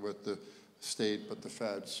 not only with the state but the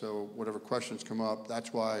feds. So whatever questions come up,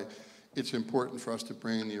 that's why it's important for us to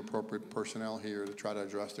bring the appropriate personnel here to try to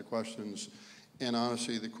address the questions. And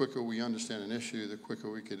honestly, the quicker we understand an issue, the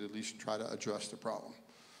quicker we could at least try to address the problem.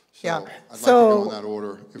 So yeah. I'd like to go in that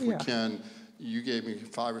order if we can. You gave me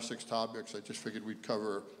 5 or 6 topics. I just figured we'd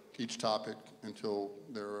cover each topic until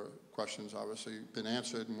there are questions obviously been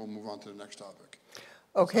answered, and we'll move on to the next topic.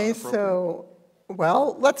 Okay, so,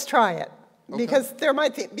 well, let's try it. Okay. Because there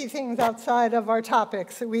might be things outside of our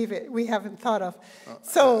topics that we haven't thought of.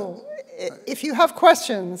 If you have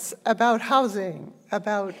questions about housing,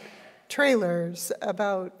 about trailers,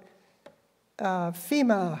 about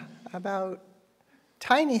FEMA, about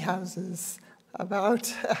tiny houses,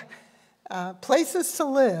 about places to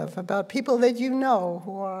live, about people that you know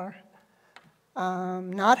who are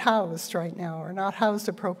not housed right now or not housed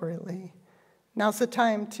appropriately, now's the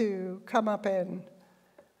time to come up and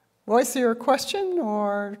voice your question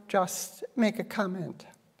or just make a comment.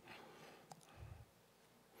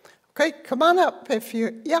 Okay, come on up if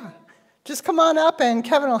you, just come on up and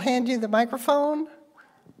Kevin will hand you the microphone.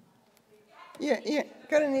 You're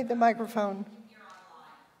gonna need the microphone.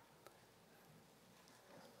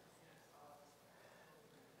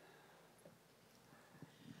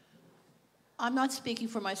 I'm not speaking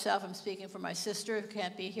for myself, I'm speaking for my sister who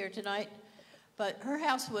can't be here tonight. But her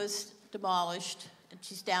house was demolished, and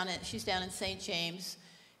she's down in St. James,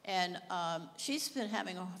 and she's been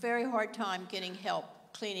having a very hard time getting help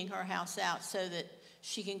cleaning her house out so that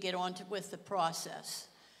she can get on with the process.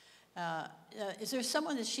 Is there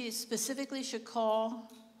someone that she specifically should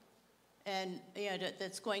call and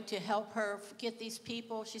that's going to help her get these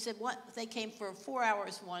people? She said they came for 4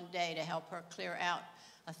 hours one day to help her clear out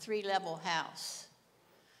a 3-level house.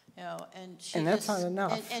 And that's not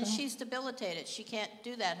enough. And she's debilitated. She can't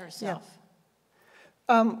do that herself.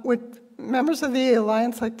 Yeah. Would members of the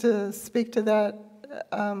Alliance like to speak to that? Yes,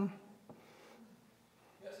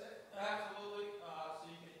 absolutely. So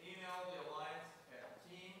you can email the Alliance at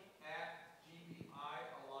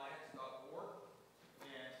team@gpialliance.org.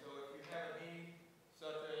 And so if you have a need,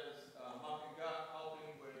 such as Mop and Gut,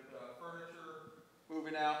 helping with furniture,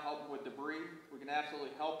 moving out, helping with debris, we can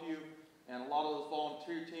absolutely help you. And a lot of those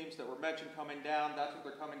volunteer teams that were mentioned coming down, that's what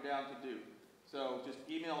they're coming down to do. So just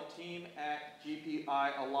email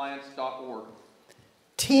team@gpialliance.org.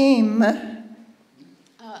 Team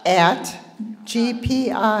at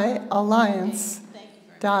GPIalliance.org.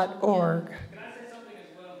 Can I say something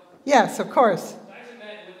as well? Yes, of course. I actually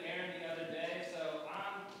met with Aaron the other day, so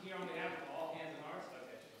I'm here on behalf of All Hands and Hearts.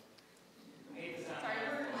 Okay. I hate to sound Sorry,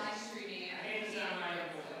 we're live streaming. I hate to sound like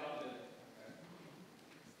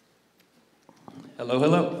Hello,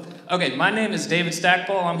 hello. Okay, my name is David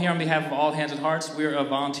Stackpole. I'm here on behalf of All Hands and Hearts. We're a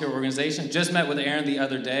volunteer organization. Just met with Aaron the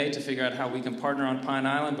other day to figure out how we can partner on Pine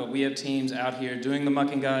Island, but we have teams out here doing the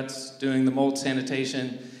muck and guts, doing the mold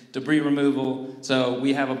sanitation, debris removal. So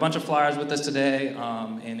we have a bunch of flyers with us today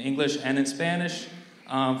in English and in Spanish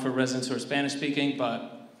for residents who are Spanish speaking.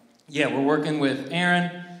 But yeah, we're working with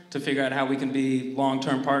Aaron to figure out how we can be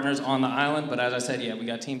long-term partners on the island. But as I said, yeah, we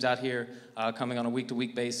got teams out here coming on a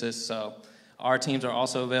week-to-week basis. So our teams are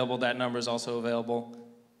also available. That number is also available. Can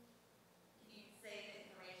you say the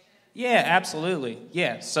information? Yeah, absolutely.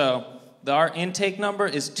 Yeah, so our intake number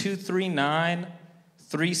is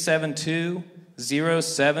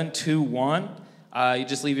 239-372-0721. You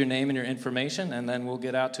just leave your name and your information, and then we'll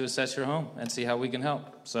get out to assess your home and see how we can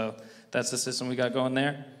help. So that's the system we got going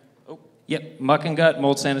there. Oh, yep, muck and gut,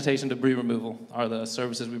 mold sanitation, debris removal are the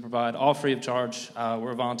services we provide, all free of charge.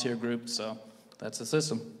 We're a volunteer group, so that's the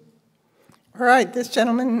system. All right, this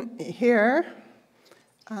gentleman here.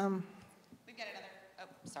 We've got another, oh,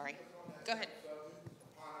 sorry. Go ahead.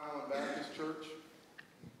 Pine Island Baptist Church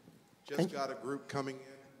just got a group coming in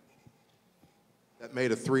that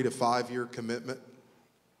made a 3 to 5 year commitment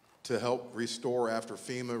to help restore after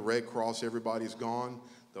FEMA, Red Cross, everybody's gone.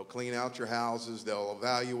 They'll clean out your houses, they'll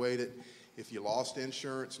evaluate it. If you lost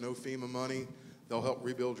insurance, no FEMA money, they'll help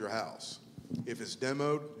rebuild your house. If it's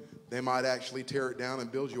demoed, they might actually tear it down and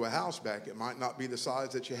build you a house back. It might not be the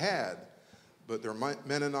size that you had, but there are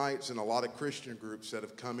Mennonites and a lot of Christian groups that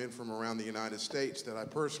have come in from around the United States that I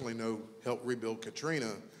personally know helped rebuild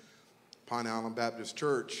Katrina. Pine Island Baptist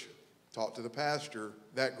Church, talked to the pastor.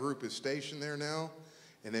 That group is stationed there now,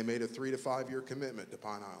 and they made a 3 to 5 year commitment to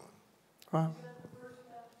Pine Island. Wow.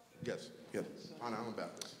 Yes, yes, Pine Island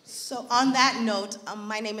Baptist. So on that note,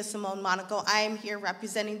 my name is Simone Monaco. I am here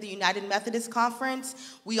representing the United Methodist Conference.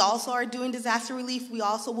 We also are doing disaster relief. We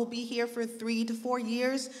also will be here for 3 to 4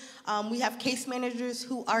 years. We have case managers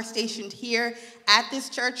who are stationed here at this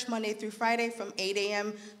church Monday through Friday from 8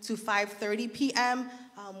 a.m. to 5:30 p.m.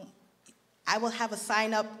 I will have a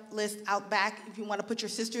sign-up list out back if you want to put your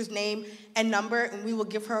sister's name and number, and we will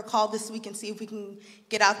give her a call this week and see if we can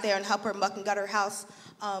get out there and help her muck and gut her house.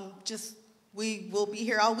 We will be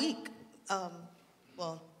here all week,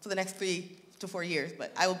 well, for the next 3 to 4 years,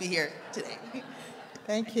 but I will be here today.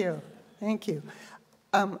 Thank you. Thank you.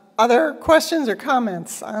 Other questions or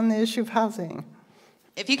comments on the issue of housing?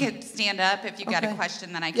 If you could stand up, if you got a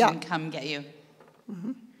question, then I can come get you.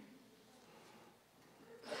 Mm-hmm.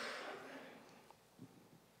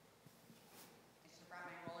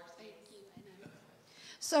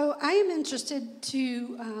 So I am interested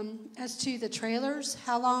to, as to the trailers,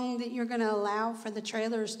 how long that you're going to allow for the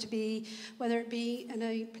trailers to be, whether it be in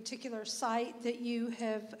a particular site that you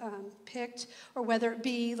have picked, or whether it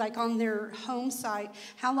be like on their home site.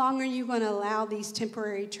 How long are you going to allow these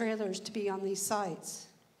temporary trailers to be on these sites?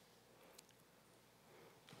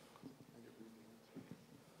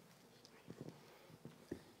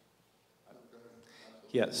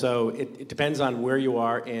 Yeah, so it depends on where you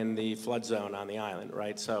are in the flood zone on the island,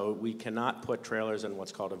 right? So we cannot put trailers in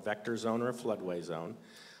what's called a vector zone or a floodway zone.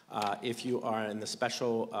 If you are in the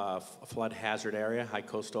special flood hazard area, high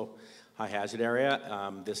coastal, high hazard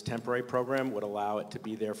area, this temporary program would allow it to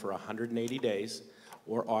be there for 180 days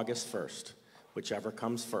or August 1st, whichever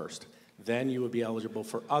comes first. Then you would be eligible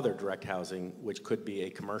for other direct housing, which could be a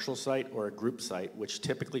commercial site or a group site, which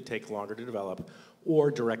typically take longer to develop,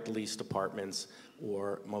 or direct leased apartments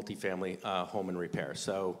or multifamily home and repair.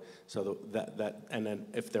 So and then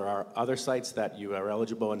if there are other sites that you are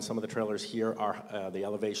eligible, and some of the trailers here are, the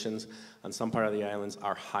elevations on some part of the islands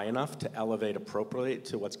are high enough to elevate appropriately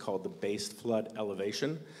to what's called the base flood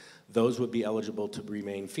elevation. Those would be eligible to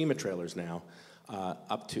remain FEMA trailers now,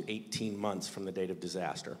 up to 18 months from the date of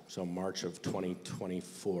disaster. So March of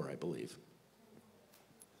 2024, I believe.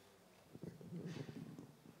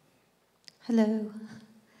 Hello.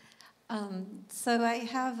 So I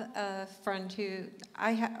have a friend who,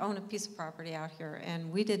 I own a piece of property out here,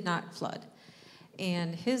 and we did not flood.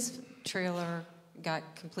 And his trailer got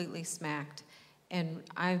completely smacked, and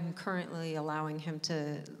I'm currently allowing him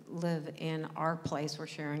to live in our place. We're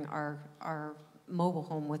sharing our mobile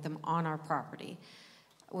home with him on our property.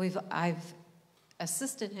 I've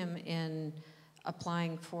assisted him in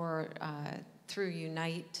applying for, through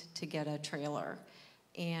Unite to get a trailer.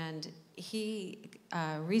 And he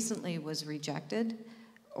recently was rejected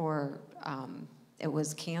it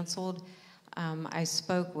was canceled. I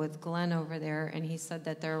spoke with Glen over there, and he said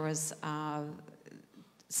that there was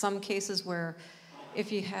some cases where if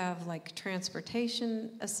you have like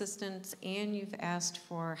transportation assistance and you've asked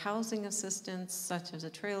for housing assistance, such as a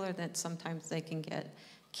trailer, that sometimes they can get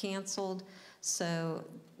canceled. So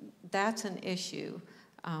that's an issue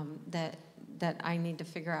that I need to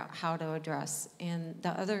figure out how to address. And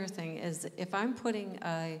the other thing is, if I'm putting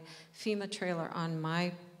a FEMA trailer on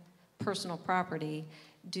my personal property,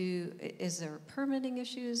 is there permitting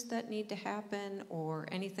issues that need to happen or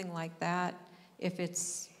anything like that if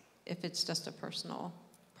it's just a personal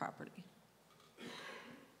property?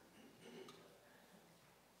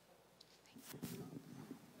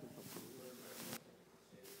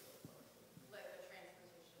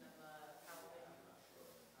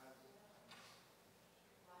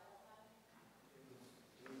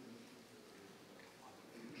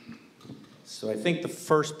 So I think the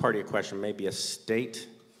first part of your question may be a state,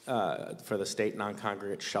 for the state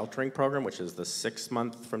non-congregate sheltering program, which is the 6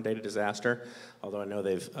 month from date of disaster, although I know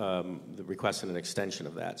they've requested an extension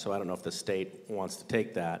of that. So I don't know if the state wants to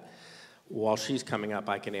take that. While she's coming up,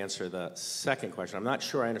 I can answer the second question. I'm not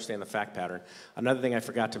sure I understand the fact pattern. Another thing I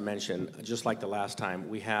forgot to mention, just like the last time,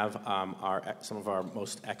 we have some of our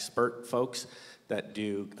most expert folks that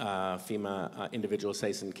do FEMA individual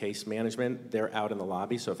case and case management. They're out in the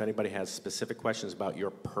lobby, so if anybody has specific questions about your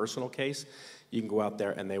personal case, you can go out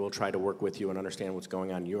there and they will try to work with you and understand what's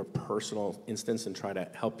going on in your personal instance and try to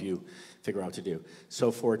help you figure out what to do.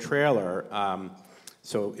 So for a trailer,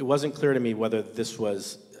 so it wasn't clear to me whether this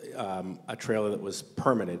was a trailer that was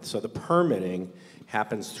permitted. So the permitting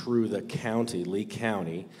happens through the county, Lee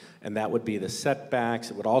County, and that would be the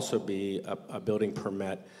setbacks. It would also be a building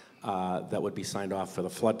permit that would be signed off for the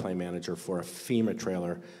floodplain manager for a FEMA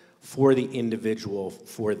trailer for the individual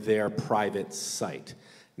for their private site.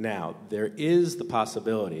 Now, there is the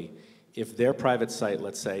possibility, if their private site,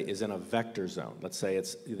 let's say, is in a vector zone, let's say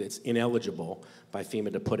it's ineligible by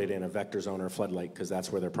FEMA to put it in a vector zone or a floodlight because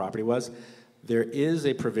that's where their property was, there is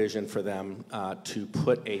a provision for them to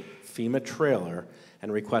put a FEMA trailer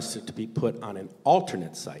and request it to be put on an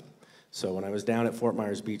alternate site. So when I was down at Fort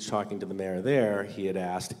Myers Beach talking to the mayor there, he had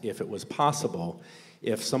asked if it was possible,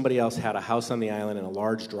 if somebody else had a house on the island in a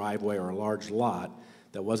large driveway or a large lot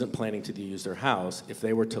that wasn't planning to use their house, if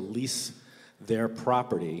they were to lease their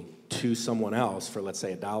property to someone else for, let's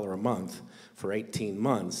say, $1 a month for 18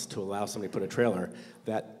 months to allow somebody to put a trailer,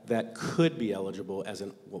 that could be eligible as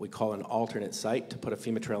what we call an alternate site to put a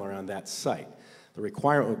FEMA trailer on that site. The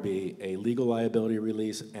requirement would be a legal liability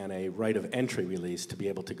release and a right of entry release to be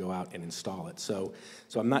able to go out and install it. So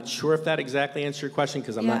I'm not sure if that exactly answered your question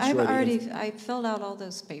because I'm not sure. I filled out all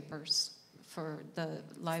those papers for the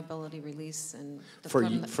liability release and the for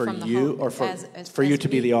you home, or for you to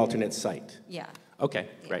be the alternate site. Yeah. Okay,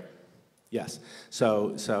 great. Yes.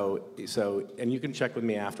 So, and you can check with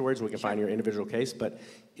me afterwards. We can find your individual case, but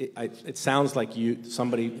it sounds like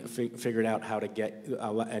somebody figured out how to get,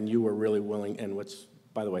 and you were really willing, and which,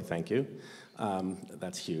 by the way, thank you.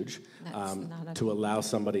 That's huge. To allow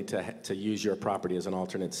somebody to use your property as an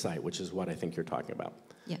alternate site, which is what I think you're talking about.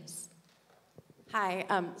 Yes. Hi,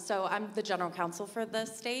 so I'm the general counsel for the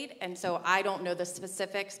state, and so I don't know the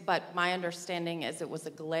specifics, but my understanding is it was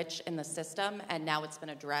a glitch in the system, and now it's been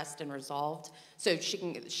addressed and resolved. So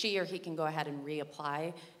she or he can go ahead and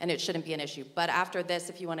reapply, and it shouldn't be an issue. But after this,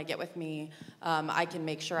 if you want to get with me, I can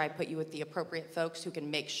make sure I put you with the appropriate folks who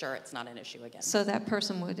can make sure it's not an issue again. So that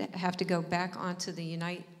person would have to go back onto the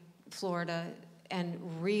Unite Florida and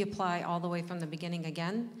reapply all the way from the beginning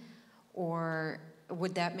again? Or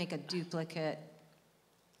would that make a duplicate?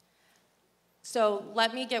 So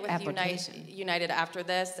let me get with United after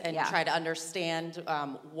this and try to understand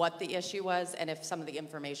what the issue was and if some of the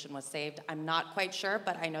information was saved. I'm not quite sure,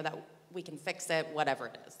 but I know that we can fix it, whatever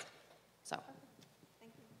it is. So.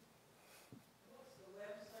 Thank you. What's the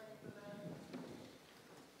website for that?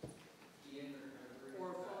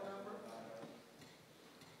 Or phone number?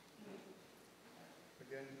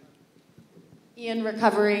 Again.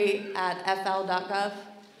 ianrecovery@fl.gov.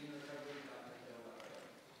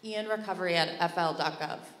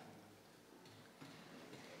 ianrecovery@fl.gov.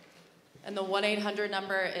 And the 1-800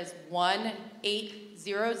 number is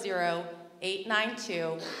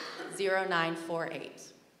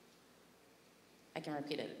 1-800-892-0948. I can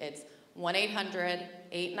repeat it. It's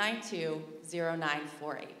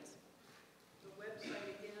 1-800-892-0948. The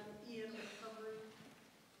website again,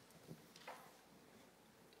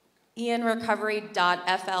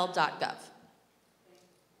 ianrecovery.fl.gov.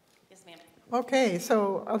 Yes, ma'am. Okay,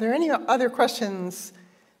 so are there any other questions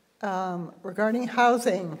regarding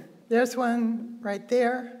housing There's one right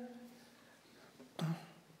there.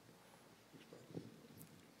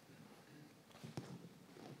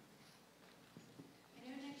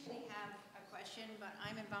 But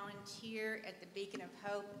I'm a volunteer at the Beacon of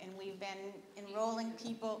Hope, and we've been enrolling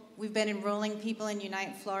people. We've been enrolling people in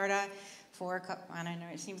Unite Florida for, I don't know,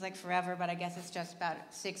 it seems like forever, but I guess it's just about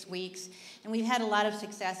 6 weeks. And we've had a lot of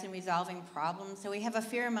success in resolving problems, so we have a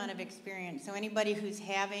fair amount of experience. So anybody who's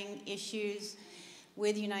having issues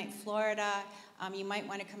with Unite Florida, you might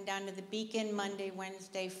want to come down to the Beacon Monday,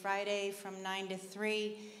 Wednesday, Friday from 9 to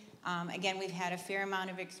 3. Again, we've had a fair amount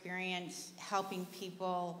of experience helping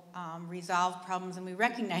people resolve problems, and we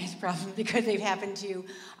recognize problems because they've happened to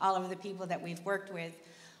all of the people that we've worked with.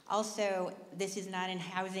 Also, this is not a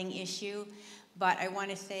housing issue, but I want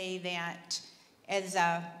to say that, as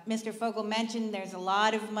Mr. Fogel mentioned, there's a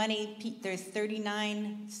lot of money. There's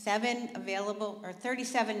 $39.7 available, or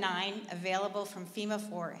 $37.9 available from FEMA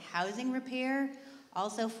for housing repair,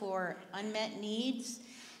 also for unmet needs.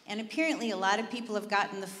 And apparently a lot of people have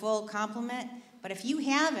gotten the full complement, but if you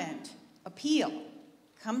haven't, appeal.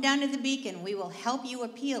 Come down to the Beacon. We will help you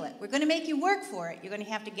appeal it. We're going to make you work for it. You're going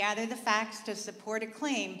to have to gather the facts to support a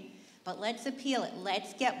claim, but let's appeal it.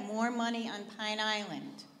 Let's get more money on Pine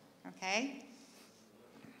Island, okay?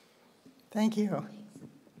 Thank you.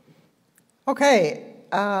 Okay,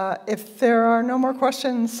 if there are no more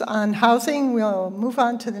questions on housing, we'll move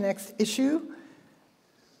on to the next issue.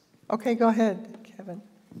 Okay, go ahead, Kevin.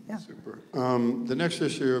 Yeah. Super. The next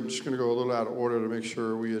issue, I'm just going to go a little out of order to make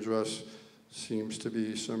sure we address, seems to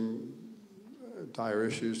be some dire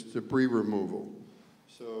issues, debris removal.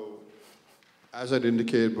 So, as I'd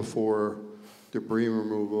indicated before, debris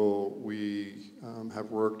removal, we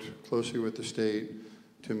have worked closely with the state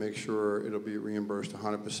to make sure it'll be reimbursed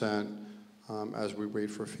 100% as we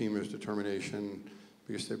wait for FEMA's determination,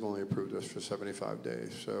 because they've only approved us for 75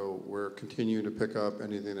 days. So we're continuing to pick up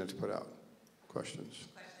anything that's put out. Questions?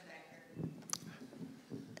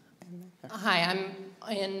 Hi, I'm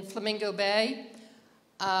in Flamingo Bay.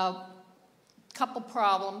 Couple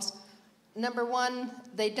problems. Number one,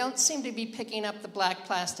 they don't seem to be picking up the black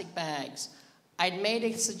plastic bags. I'd made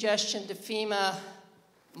a suggestion to FEMA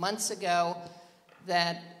months ago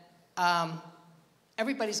that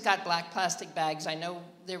everybody's got black plastic bags. I know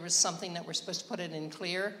there was something that we're supposed to put it in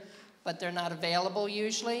clear, but they're not available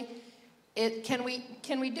usually. Can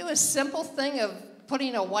we do a simple thing of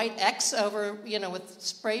putting a white X over, with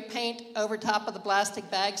spray paint over top of the plastic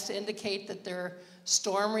bags to indicate that they're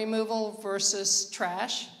storm removal versus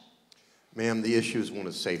trash? Ma'am, the issue is one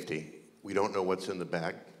of safety. We don't know what's in the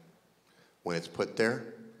bag when it's put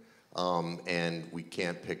there, and we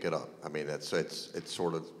can't pick it up. I mean, it's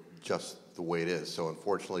sort of just the way it is. So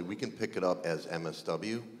unfortunately, we can pick it up as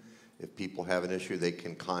MSW. If people have an issue, they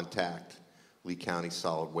can contact Lee County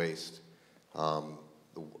Solid Waste on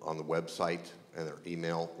the website and their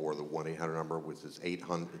email, or the 1-800 number, which is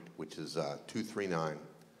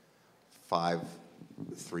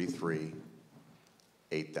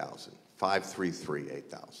 239-533-8000.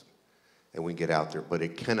 533-8000. And we can get out there, but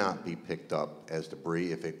it cannot be picked up as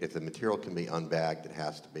debris. If the material can be unbagged, it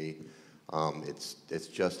has to be. It's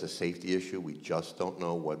just a safety issue. We just don't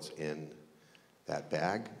know what's in that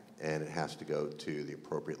bag, and it has to go to the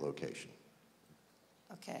appropriate location.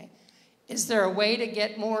 Okay. Is there a way to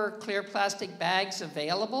get more clear plastic bags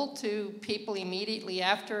available to people immediately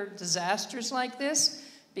after disasters like this?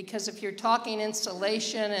 Because if you're talking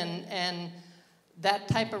installation and that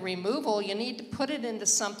type of removal, you need to put it into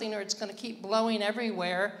something or it's going to keep blowing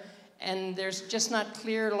everywhere, and there's just not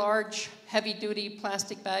clear, large, heavy-duty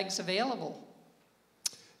plastic bags available.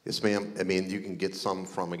 Yes, ma'am. I mean, you can get some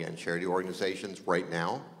from, again, charity organizations right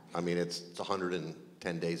now. I mean, it's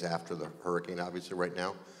 110 days after the hurricane, obviously, right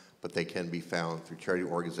now, but they can be found through charity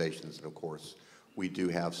organizations, and of course, we do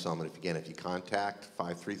have some, and if you contact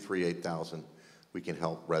 533-8000, we can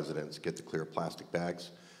help residents get the clear plastic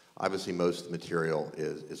bags. Obviously, most of the material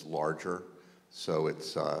is larger, so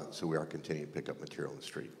so we are continuing to pick up material in the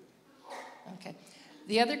street. Okay.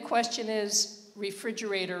 The other question is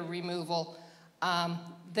refrigerator removal.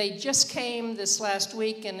 They just came this last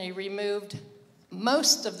week and they removed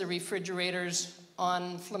most of the refrigerators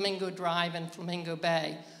on Flamingo Drive and Flamingo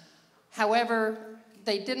Bay. However,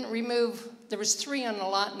 they didn't remove, there was 3 on the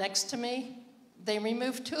lot next to me. They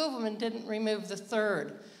removed 2 of them and didn't remove the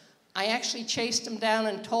 3rd. I actually chased them down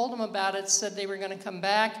and told them about it, said they were going to come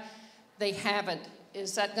back. They haven't.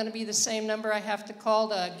 Is that going to be the same number I have to call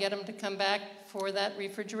to get them to come back for that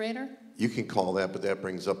refrigerator? You can call that, but that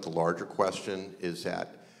brings up the larger question, is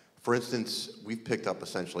that, for instance, we've picked up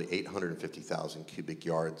essentially 850,000 cubic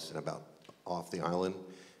yards and about off the island,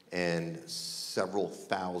 and several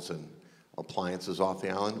thousand appliances off the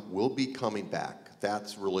island. We'll be coming back.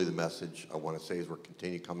 That's really the message I want to say, is we're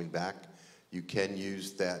continue coming back. You can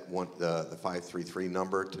use that one, the 533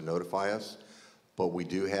 number to notify us, but we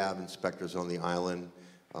do have inspectors on the island.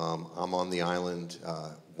 I'm on the island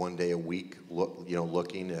 1 day a week,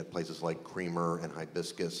 looking at places like Creamer and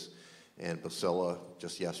Hibiscus and Bacilla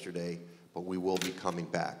just yesterday, but we will be coming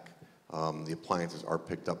back. The appliances are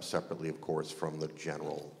picked up separately, of course, from the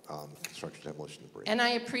general construction demolition debris. And I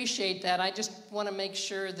appreciate that. I just want to make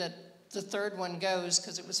sure that the third one goes,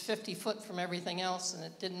 because it was 50 foot from everything else and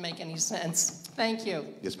it didn't make any sense. Thank you.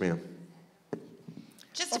 Yes, ma'am.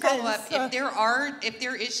 Just to follow up, if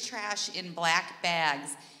there is trash in black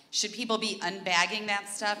bags, should people be unbagging that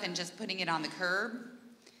stuff and just putting it on the curb?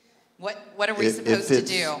 What are we supposed to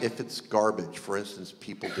do? If it's garbage, for instance,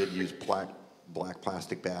 people did use black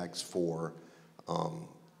plastic bags for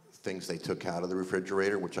things they took out of the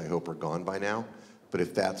refrigerator, which I hope are gone by now. But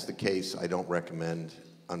if that's the case, I don't recommend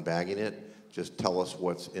unbagging it. Just tell us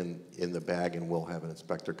what's in the bag and we'll have an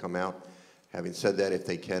inspector come out. Having said that, if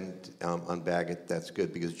they can unbag it, that's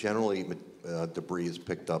good, because generally debris is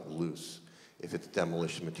picked up loose if it's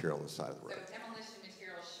demolition material on the side of the road. So demolition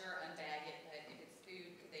material, sure, unbag it, but if it's food,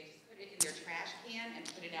 could they just put it in their trash can and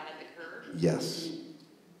put it out at the curb? Yes.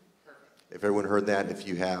 Perfect. If everyone heard that, if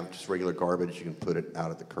you have just regular garbage, you can put it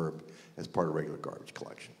out at the curb as part of regular garbage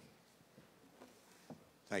collection.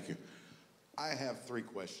 Thank you. I have 3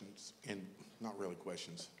 questions, and not really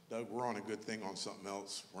questions. Doug, we're on a good thing on something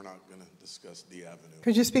else. We're not going to discuss D Avenue.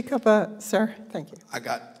 Could you speak up, sir? Thank you. I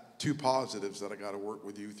got 2 positives that I got to work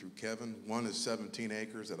with you through Kevin. One is 17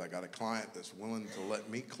 acres that I got a client that's willing to let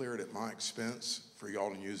me clear it at my expense for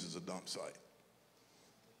y'all to use as a dump site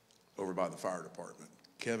over by the fire department.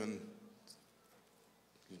 Kevin,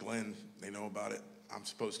 Glen, they know about it. I'm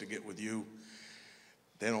supposed to get with you.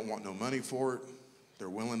 They don't want no money for it. They're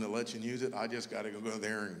willing to let you use it. I just got to go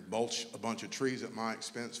there and mulch a bunch of trees at my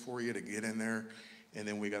expense for you to get in there. And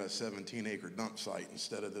then we got a 17-acre dump site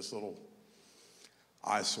instead of this little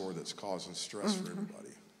eyesore that's causing stress for everybody.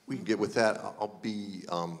 We can get with that. I'll be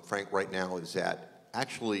frank right now, is that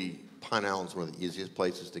actually Pine Island's one of the easiest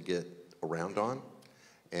places to get around on.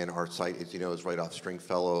 And our site, as you know, is right off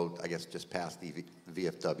Stringfellow, I guess just past the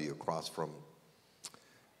VFW, across from,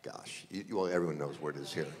 gosh, well, everyone knows where it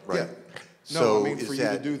is here, right? Yeah. No, I mean for you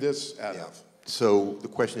to do this out of. So the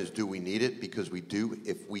question is, do we need it? Because we do.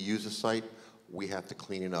 If we use a site, we have to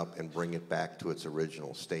clean it up and bring it back to its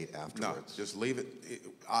original state afterwards. No, just leave it.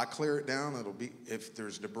 I clear it down. It'll be, if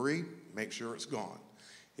there's debris, make sure it's gone.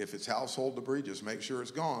 If it's household debris, just make sure it's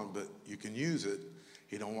gone, but you can use it.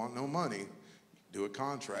 You don't want no money, do a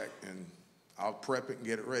contract, and I'll prep it and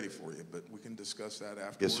get it ready for you, but we can discuss that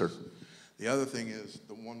afterwards. Yes, sir. The other thing is,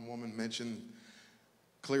 the one woman mentioned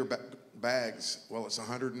clear bags. Well, it's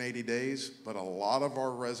 180 days, but a lot of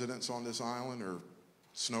our residents on this island are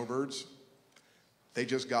snowbirds. They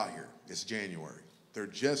just got here. It's January. They're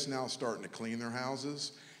just now starting to clean their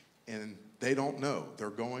houses, and they don't know. They're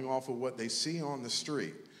going off of what they see on the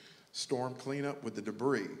street. Storm cleanup with the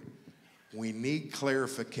debris. We need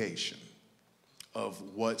clarification of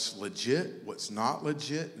what's legit, what's not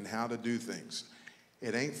legit, and how to do things.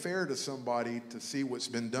 It ain't fair to somebody to see what's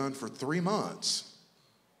been done for 3 months,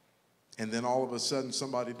 and then all of a sudden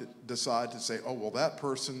somebody decide to say, oh, well, that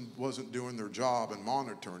person wasn't doing their job and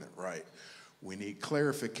monitoring it right. We need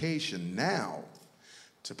clarification now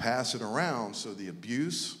to pass it around so the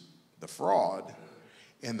abuse, the fraud,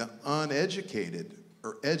 and the uneducated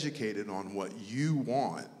are educated on what you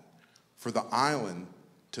want for the island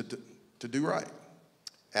to do right.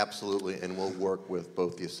 Absolutely, and we'll work with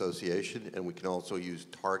both the association, and we can also use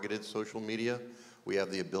targeted social media. We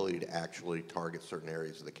have the ability to actually target certain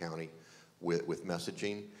areas of the county with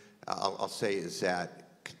messaging. I'll say is that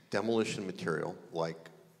demolition material,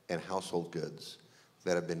 and household goods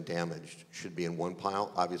that have been damaged should be in one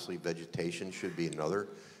pile. Obviously, vegetation should be another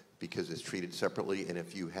because it's treated separately. And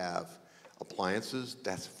if you have appliances,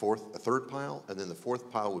 that's a third pile. And then the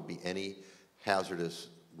fourth pile would be any hazardous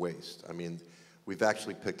waste. I mean, we've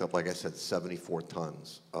actually picked up, like I said, 74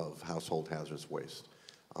 tons of household hazardous waste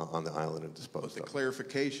on the island and disposed of. The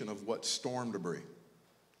clarification of what storm debris.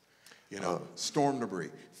 You know, storm debris.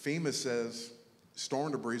 FEMA says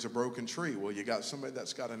storm debris is a broken tree. Well, you got somebody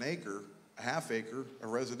that's got an acre, a half acre, a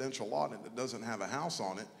residential lot, and it doesn't have a house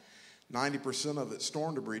on it. 90% of it's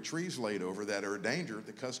storm debris, trees laid over that are a danger.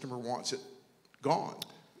 The customer wants it gone.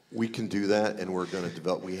 We can do that, and we're going to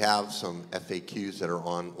develop. We have some FAQs that are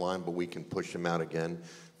online, but we can push them out again.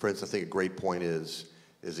 For instance, I think a great point is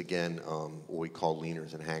again, what we call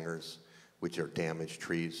leaners and hangers, which are damaged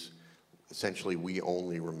trees. essentially we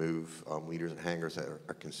only remove leaders and hangers that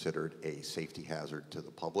are considered a safety hazard to the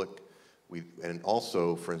public. And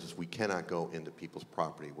also, for instance, we cannot go into people's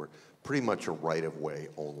property. We're pretty much a right-of-way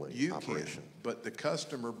only operation. But the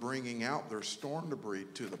customer bringing out their storm debris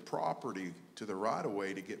to the property, to the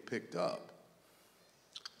right-of-way to get picked up,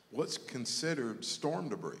 what's considered storm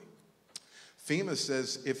debris? FEMA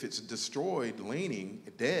says if it's destroyed, leaning,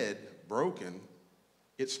 dead, broken,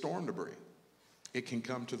 it's storm debris. It can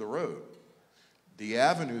come to the road. The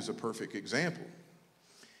Avenue is a perfect example.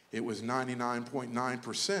 It was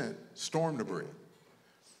 99.9% storm debris.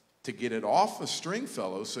 To get it off of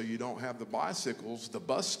Stringfellow so you don't have the bicycles, the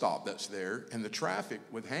bus stop that's there, and the traffic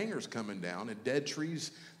with hangers coming down and dead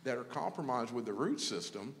trees that are compromised with the root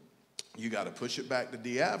system, you got to push it back to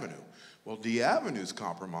D Avenue. Well, D Avenue's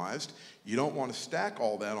compromised. You don't want to stack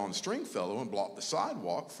all that on Stringfellow and block the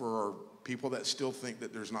sidewalk for people that still think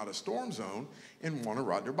that there's not a storm zone and want to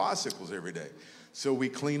ride their bicycles every day. So we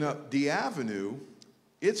clean up D Avenue,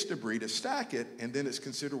 its debris, to stack it, and then it's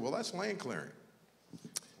considered, well, that's land clearing.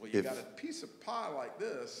 Well, you got a piece of pie like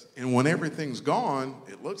this, and when everything's gone,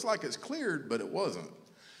 it looks like it's cleared, but it wasn't.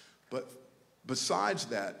 But besides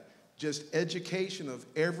that, just education of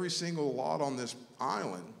every single lot on this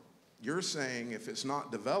island, you're saying if it's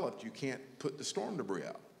not developed, you can't put the storm debris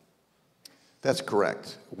out. That's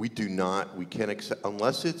correct. We can't accept,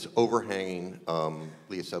 unless it's overhanging,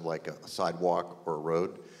 Leah said, like a sidewalk or a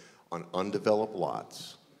road, on undeveloped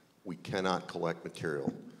lots, we cannot collect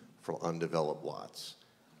material from undeveloped lots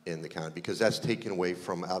in the county, because that's taken away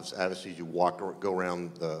from, obviously, you go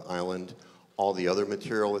around the island, all the other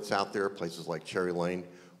material that's out there, places like Cherry Lane,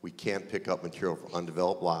 we can't pick up material from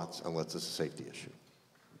undeveloped lots unless it's a safety issue.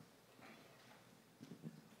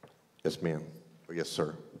 Yes, ma'am. Or yes,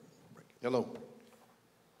 sir. Hello.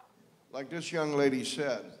 Like this young lady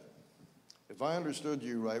said, if I understood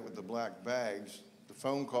you right with the black bags, the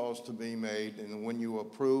phone calls to be made, and when you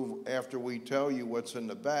approve, after we tell you what's in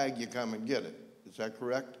the bag, you come and get it. Is that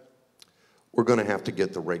correct? We're going to have to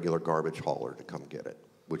get the regular garbage hauler to come get it,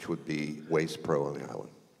 which would be Waste Pro on the island.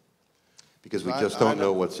 Because we just don't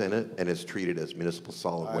know what's in it, and it's treated as municipal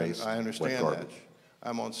solid waste. I understand garbage. that.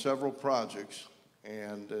 I'm on several projects,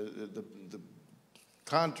 and the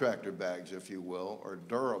contractor bags, if you will, are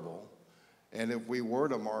durable. And if we were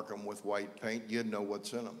to mark them with white paint, you'd know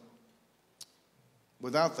what's in them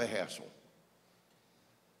without the hassle.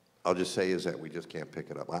 I'll just say is that we just can't pick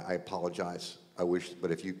it up. I apologize. I wish,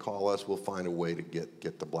 but if you call us, we'll find a way to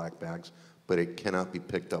get the black bags. But it cannot be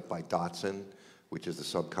picked up by Dotson, which is the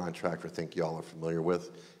subcontractor I think y'all are familiar with.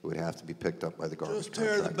 It would have to be picked up by the garbage Just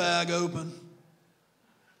tear the bag open.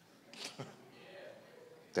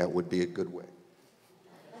 That would be a good way.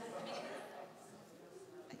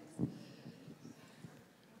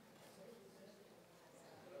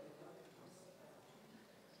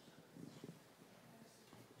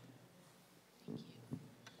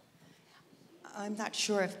 I'm not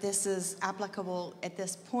sure if this is applicable at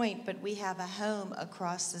this point, but we have a home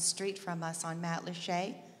across the street from us on Matt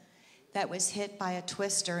Lachey that was hit by a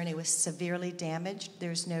twister and it was severely damaged.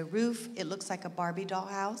 There's no roof. It looks like a Barbie doll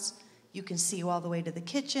house. You can see all the way to the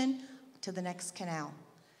kitchen, to the next canal.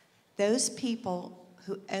 Those people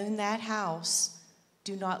who own that house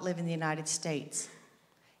do not live in the United States.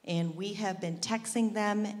 And we have been texting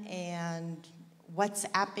them and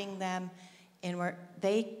WhatsApping them, and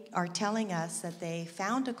they are telling us that they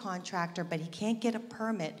found a contractor, but he can't get a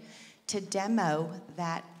permit to demo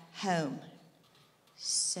that home.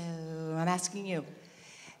 So I'm asking you,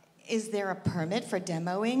 is there a permit for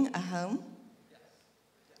demoing a home?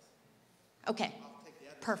 Okay,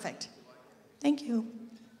 perfect. Thank you.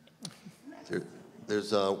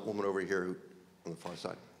 There's a woman over here on the far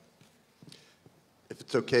side. If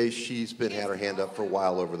it's okay, she's had her hand up for a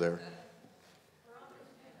while over there.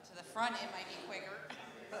 To the front, it might be quicker.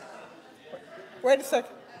 Wait a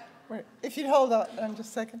second. Wait. If you'd hold on just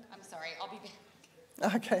a second. I'm sorry, I'll be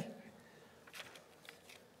back. Okay.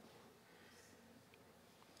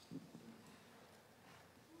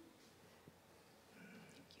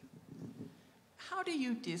 How do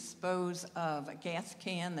you dispose of a gas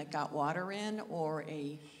can that got water in, or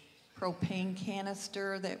a propane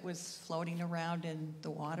canister that was floating around in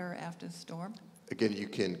the water after the storm? Again, you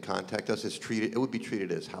can contact us. It would be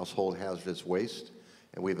treated as household hazardous waste.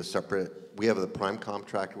 And we have the prime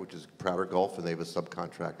contractor, which is Prouder Gulf, and they have a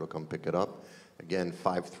subcontractor who'll come pick it up. Again,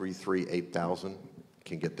 533-8000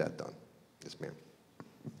 can get that done. Yes, ma'am.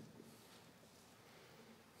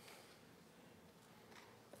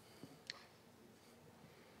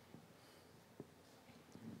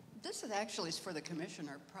 This is actually for the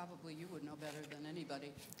commissioner. Probably you would know better than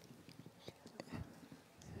anybody.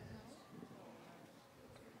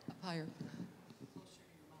 higher.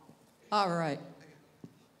 All right.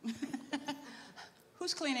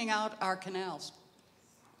 Who's cleaning out our canals?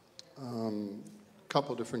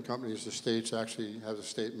 Couple different companies. The states actually has a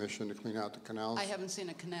state mission to clean out the canals. I haven't seen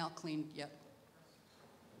a canal cleaned yet.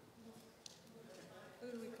 Who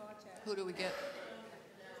do we contact? Who do we get?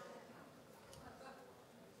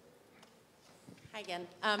 Hi again.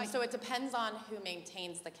 So it depends on who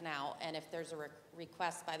maintains the canal and if there's a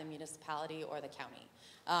request by the municipality or the county.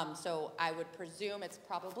 So I would presume it's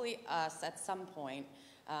probably us at some point,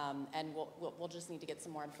 and we'll just need to get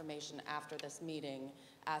some more information after this meeting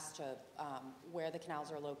as to where the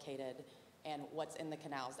canals are located and what's in the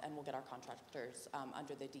canals, and we'll get our contractors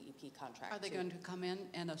under the DEP contract. Are they going to come in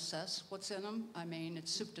and assess what's in them? I mean,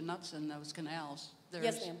 it's soup to nuts in those canals.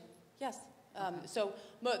 Yes, ma'am. Yes. So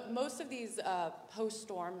most of these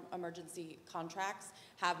post-storm emergency contracts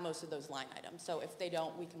have most of those line items. So if they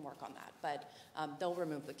don't, we can work on that. But they'll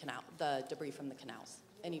remove the debris from the canals,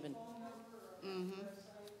 and even.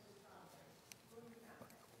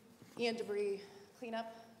 Ian Debris Cleanup,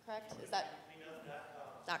 correct? Is that?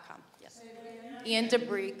 .com, yes.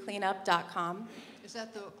 IanDebrisCleanup.com. Is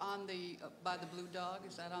that on the by the blue dog?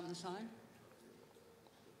 Is that on the sign?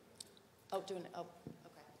 Oh,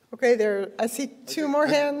 Okay, I see two more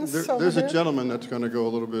hands over There's there. a gentleman that's going to go a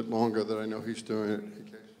little bit longer that I know he's doing it.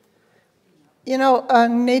 You know,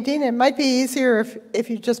 Nadine, it might be easier if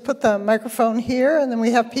you just put the microphone here and then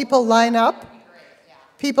we have people line up.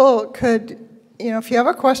 People could, you know, if you have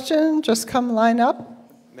a question, just come line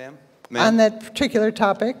up Ma'am? on that particular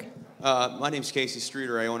topic. My name's Casey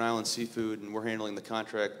Streeter. I own Island Seafood, and we're handling the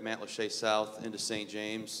contract Matt Lachey South into St.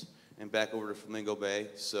 James and back over to Flamingo Bay.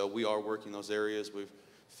 So we are working those areas. We've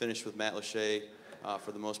finished with Matt Lachey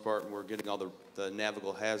for the most part, and we're getting all the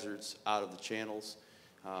navigable hazards out of the channels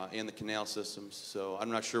and the canal systems. So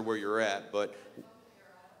I'm not sure where you're at, but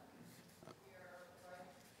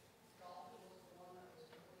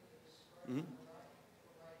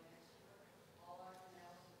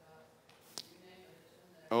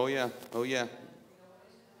Oh yeah.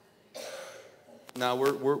 No,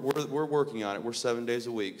 we're working on it. We're 7 days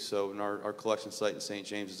a week. So, and our collection site in St.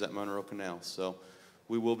 James is at Monroe Canal. So,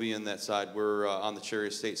 we will be in that side. We're on the Cherry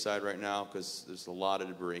Estate side right now because there's a lot of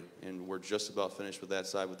debris, and we're just about finished with that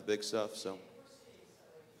side with the big stuff. So.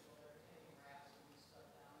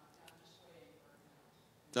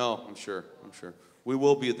 No, I'm sure. We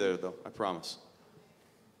will be there, though. I promise.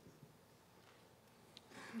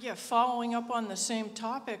 Yeah, following up on the same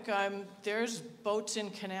topic, there's boats in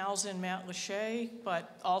canals in Matlacha,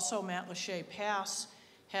 but also Matlacha Pass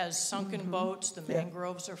has sunken boats. The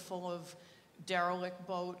mangroves are full of derelict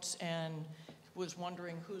boats, and was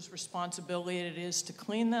wondering whose responsibility it is to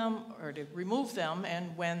clean them or to remove them,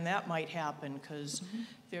 and when that might happen, because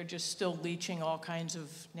they're just still leaching all kinds of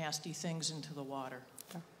nasty things into the water.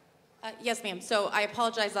 Yes, ma'am. So I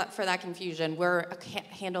apologize for that confusion. We're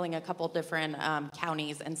handling a couple different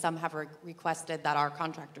counties, and some have requested that our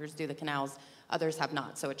contractors do the canals. Others have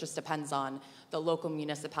not. So it just depends on the local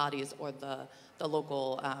municipalities or the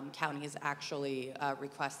local counties actually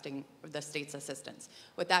requesting the state's assistance.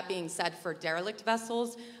 With that being said, for derelict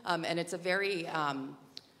vessels, and it's a very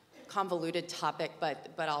convoluted topic, but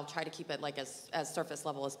I'll try to keep it like as surface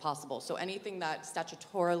level as possible. So anything that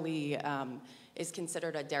statutorily is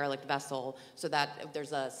considered a derelict vessel, so that if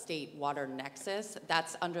there's a state water nexus,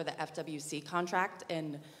 that's under the FWC contract,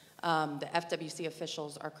 and the FWC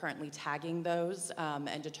officials are currently tagging those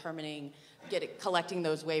and collecting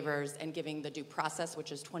those waivers and giving the due process,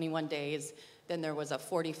 which is 21 days. Then there was a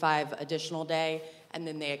 45 additional day, and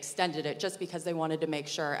then they extended it just because they wanted to make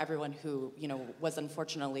sure everyone who was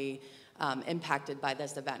unfortunately impacted by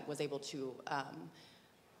this event was able to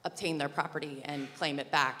obtain their property and claim it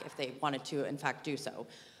back if they wanted to, in fact, do so.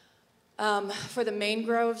 For the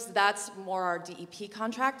mangroves, that's more our DEP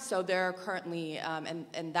contract. So they're currently,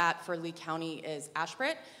 and that for Lee County is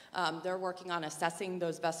Ashbrit. They're working on assessing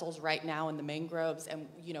those vessels right now in the mangroves, and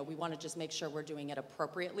we want to just make sure we're doing it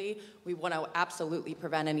appropriately. We want to absolutely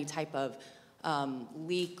prevent any type of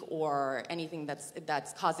leak or anything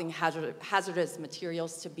that's causing hazardous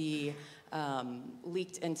materials to be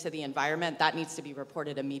leaked into the environment. That needs to be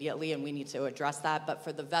reported immediately, and we need to address that. But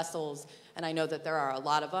for the vessels, and I know that there are a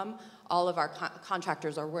lot of them, all of our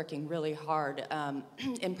contractors are working really hard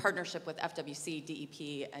in partnership with FWC,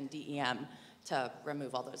 DEP, and DEM to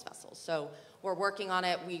remove all those vessels. So we're working on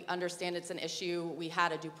it. We understand it's an issue. We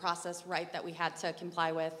had a due process right that we had to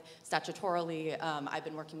comply with statutorily. I've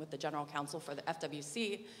been working with the general counsel for the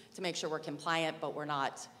FWC to make sure we're compliant, but we're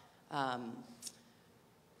not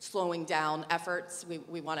slowing down efforts.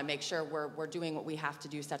 We want to make sure we're doing what we have to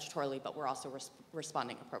do statutorily, but we're also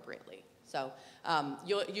responding appropriately. So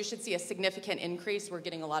you should see a significant increase. We're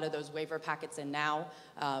getting a lot of those waiver packets in now.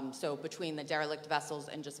 So between the derelict vessels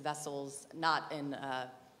and just vessels not in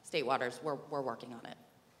state waters, we're working on it.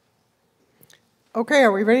 Okay,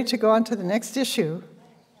 are we ready to go on to the next issue?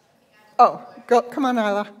 Oh, come on,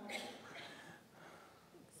 Isla.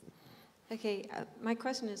 Okay, my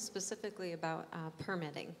question is specifically about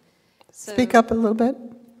permitting. So, Speak up a little bit.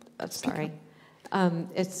 Sorry.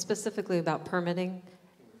 It's specifically about permitting.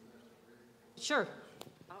 Sure.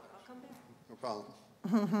 I'll come back. No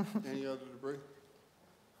problem. Any other debris?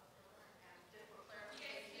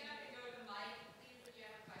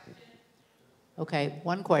 Okay,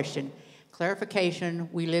 one question. Clarification,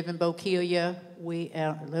 we live in Bokeelia. We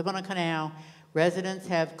live on a canal. Residents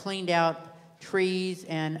have cleaned out trees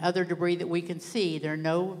and other debris that we can see. There are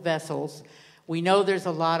no vessels. We know there's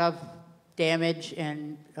a lot of damage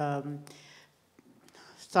and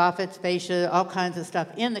soffits, fascia, all kinds of stuff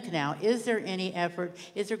in the canal. Is there any effort?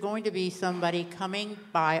 Is there going to be somebody coming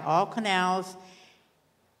by all canals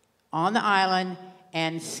on the island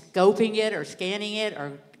and scoping it or scanning it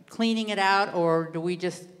or cleaning it out, or do we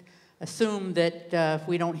just assume that if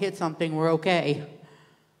we don't hit something, we're okay?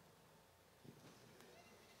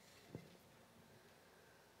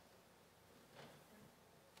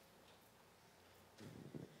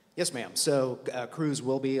 Yes, ma'am. So crews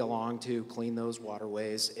will be along to clean those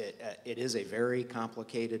waterways. It is a very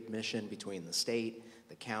complicated mission between the state,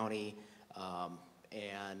 the county,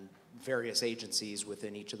 and various agencies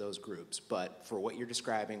within each of those groups. But for what you're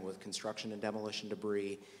describing with construction and demolition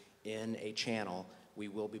debris in a channel, we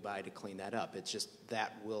will be by to clean that up. It's just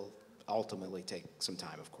that will ultimately take some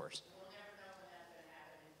time, of course.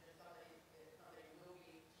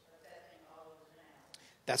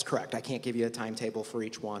 That's correct. I can't give you a timetable for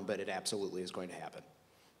each one, but it absolutely is going to happen.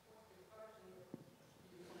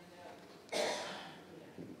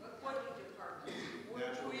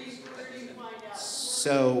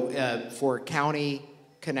 So for county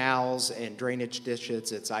canals and drainage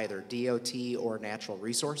ditches, it's either DOT or natural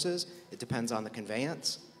resources. It depends on the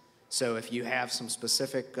conveyance. So if you have some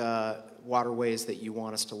specific waterways that you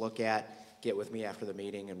want us to look at, get with me after the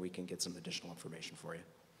meeting and we can get some additional information for you.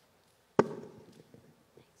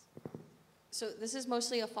 So this is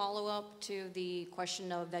mostly a follow-up to the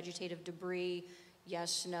question of vegetative debris.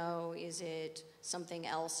 Yes, no, is it something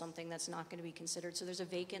else, something that's not going to be considered? So there's a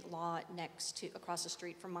vacant lot across the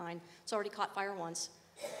street from mine. It's already caught fire once,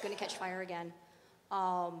 going to catch fire again.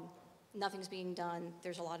 Nothing's being done.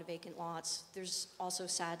 There's a lot of vacant lots. There's also,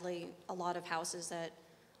 sadly, a lot of houses that,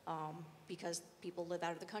 because people live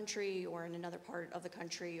out of the country or in another part of the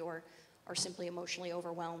country or are simply emotionally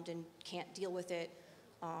overwhelmed and can't deal with it,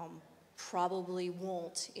 probably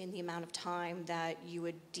won't in the amount of time that you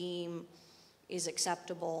would deem is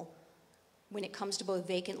acceptable. When it comes to both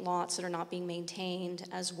vacant lots that are not being maintained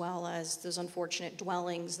as well as those unfortunate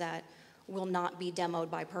dwellings that will not be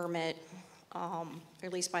demoed by permit, or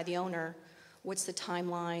at least by the owner, what's the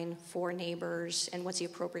timeline for neighbors and what's the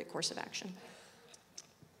appropriate course of action?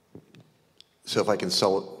 So if I can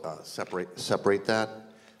separate that,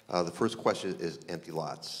 the first question is empty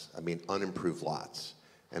lots. I mean, unimproved lots.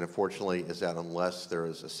 And unfortunately, is that unless there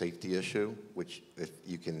is a safety issue, which if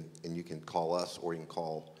you can, and you can call us or you can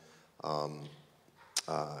call,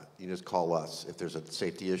 you just call us if there's a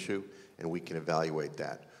safety issue, and we can evaluate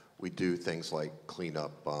that. We do things like clean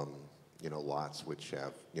up, lots which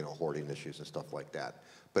have, hoarding issues and stuff like that.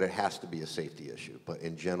 But it has to be a safety issue. But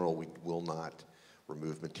in general, we will not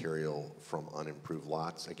remove material from unimproved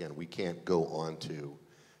lots. Again, we can't go onto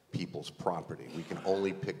people's property. We can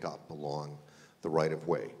only pick up along the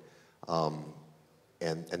right-of-way.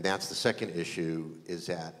 And that's the second issue, is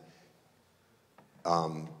that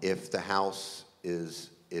if the house is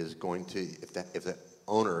going to, if the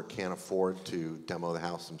owner can't afford to demo the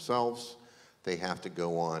house themselves, they have to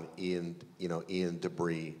go on Ian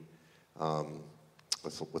Debris,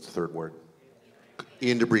 what's the third word?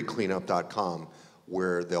 IanDebrisCleanup.com,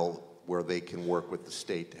 where they can work with the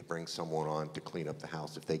state to bring someone on to clean up the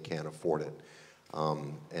house if they can't afford it.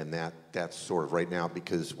 And that's sort of right now,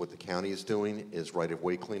 because what the county is doing is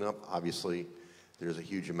right-of-way cleanup. Obviously, there's a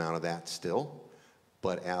huge amount of that still,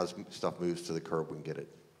 but as stuff moves to the curb, we can get it.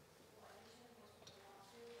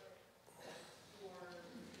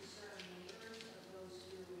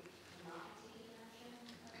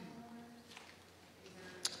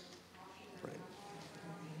 Right.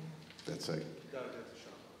 That's a...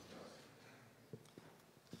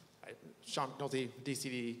 Shawn McNulty,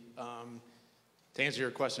 DCD. To answer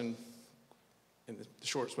your question in the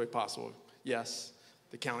shortest way possible, yes.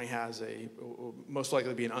 the county has will most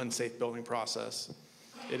likely be an unsafe building process.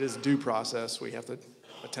 It is due process. We have to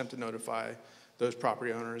attempt to notify those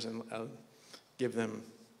property owners and give them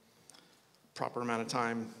proper amount of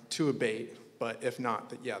time to abate. But if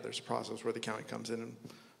not, yeah, there's a process where the county comes in and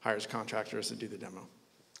hires contractors to do the demo.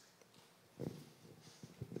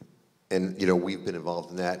 And, you know, we've been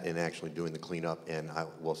involved in that and actually doing the cleanup, and I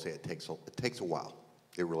will say it takes a while.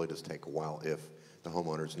 It really does take a while if the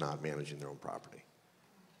homeowner's not managing their own property.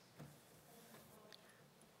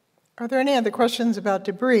 Are there any other questions about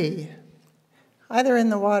debris, either in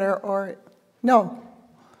the water or, no?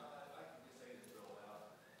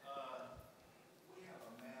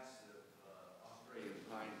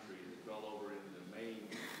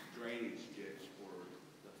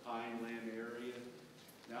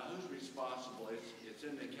 It's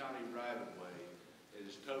in the county right-of-way. It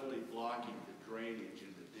is totally blocking the drainage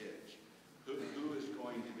in the ditch. Who is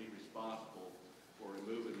going to be responsible for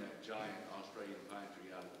removing that giant Australian pine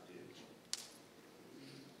tree out of the ditch?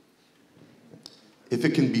 If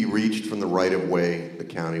it can be reached from the right-of-way, the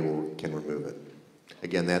county can remove it.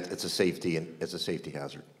 Again, it's a safety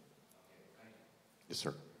hazard. Yes,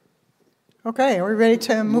 sir. Okay, are we ready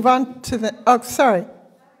to move on to the, oh, sorry.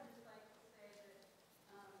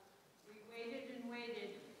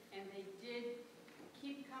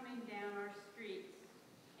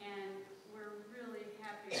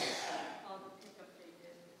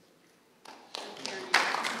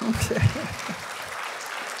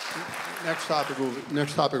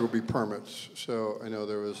 Next topic will be permits. So I know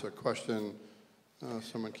there was a question,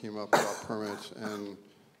 someone came up about permits, and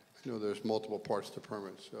I know there's multiple parts to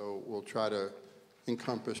permits. So we'll try to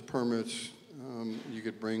encompass permits. You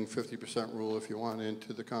could bring 50% rule if you want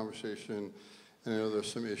into the conversation. And I know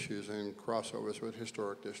there's some issues and crossovers with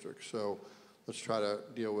historic districts. So let's try to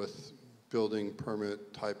deal with building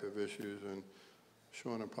permit type of issues. And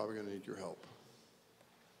Shawn, I'm probably going to need your help.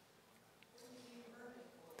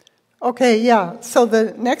 Okay, yeah, so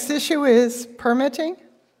the next issue is permitting?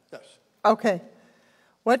 Yes. Okay.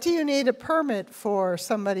 What do you need a permit for,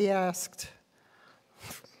 somebody asked?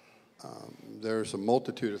 There's a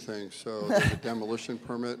multitude of things. So there's a demolition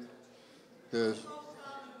permit.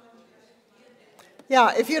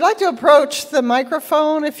 Yeah, if you'd like to approach the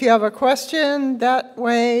microphone, if you have a question, that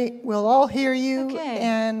way we'll all hear you, Okay.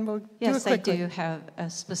 and we'll do it Yes, I quickly. do have a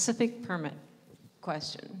specific permit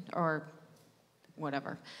question, or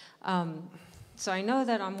whatever. So I know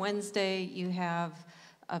that on Wednesday you have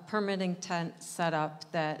a permitting tent set up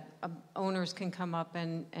that owners can come up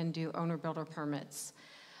and do owner-builder permits.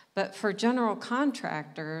 But for general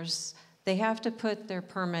contractors, they have to put their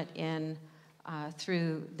permit in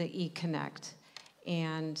through the eConnect.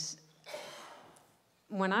 And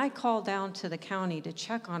when I call down to the county to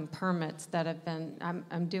check on permits that have been,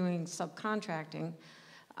 I'm doing subcontracting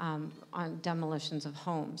on demolitions of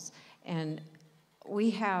homes. And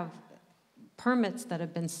we have permits that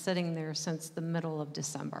have been sitting there since the middle of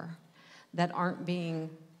December that aren't being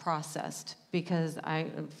processed because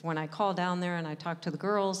when I call down there and I talk to the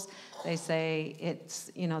girls, they say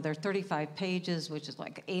it's, you know, they're 35 pages, which is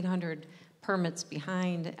like 800 permits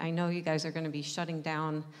behind. I know you guys are going to be shutting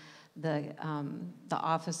down the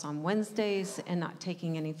office on Wednesdays and not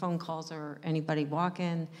taking any phone calls or anybody walk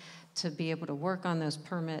in to be able to work on those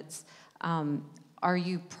permits. Are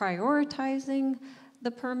you prioritizing the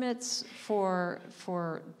permits for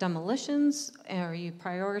demolitions? Are you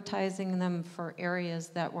prioritizing them for areas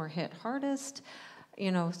that were hit hardest?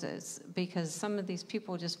 You know, because some of these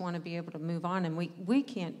people just want to be able to move on, and we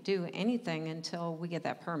can't do anything until we get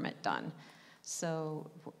that permit done. So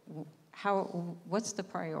what's the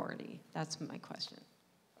priority? That's my question.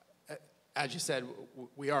 As you said,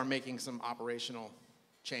 we are making some operational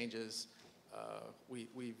changes.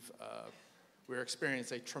 We're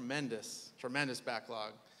experiencing a tremendous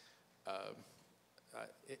backlog.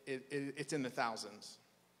 It's in the thousands.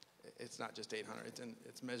 It's not just 800.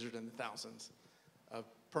 It's measured in the thousands of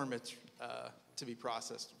permits to be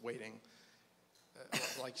processed, waiting.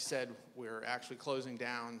 Like you said, we're actually closing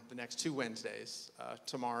down the next 2 Wednesdays,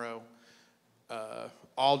 tomorrow,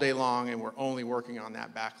 all day long, and we're only working on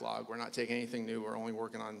that backlog. We're not taking anything new. We're only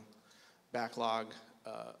working on backlog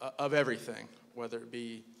of everything, whether it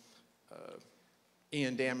be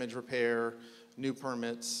and damage repair, new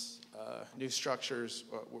permits, new structures.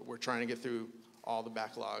 We're trying to get through all the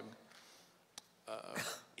backlog.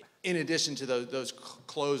 In addition to those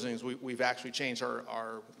closings, we've actually changed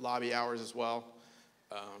our lobby hours as well.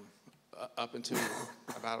 Up until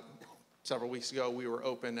about several weeks ago, we were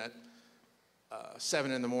open at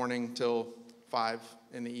 7 in the morning till 5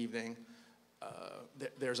 in the evening.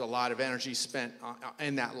 There's a lot of energy spent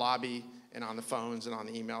in that lobby and on the phones and on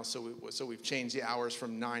the emails. So we've changed the hours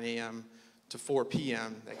from 9 a.m. to 4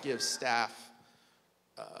 p.m. That gives staff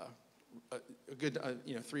a good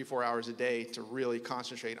 3-4 hours a day to really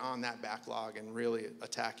concentrate on that backlog and really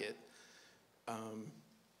attack it.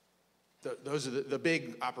 Those are the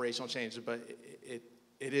big operational changes, but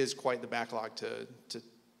it is quite the backlog to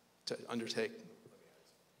undertake.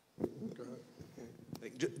 Go ahead.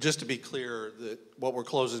 Just to be clear, that what we're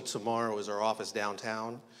closing tomorrow is our office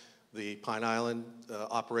downtown. The Pine Island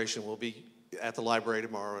operation will be at the library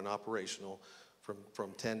tomorrow and operational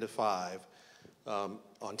from 10 to 5.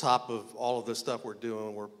 On top of all of the stuff we're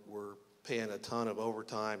doing, we're paying a ton of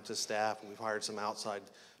overtime to staff. We've hired some outside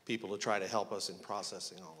people to try to help us in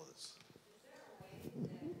processing all of this.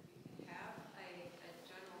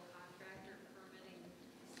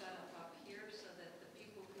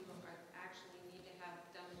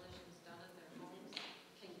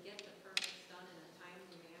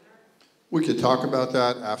 We could talk about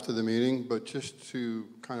that after the meeting, but just to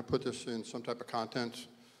kind of put this in some type of content,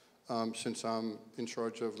 since I'm in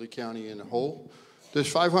charge of Lee County in a whole, there's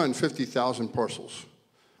 550,000 parcels.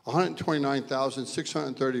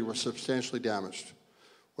 129,630 were substantially damaged.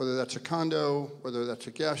 Whether that's a condo, whether that's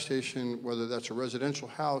a gas station, whether that's a residential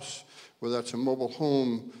house, whether that's a mobile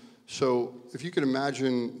home. So if you could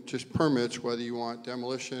imagine just permits, whether you want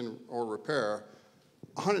demolition or repair,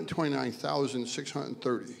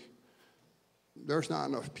 129,630. There's not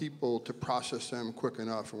enough people to process them quick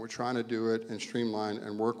enough, and we're trying to do it and streamline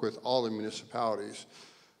and work with all the municipalities.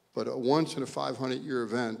 But a once in a 500-year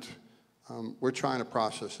event, we're trying to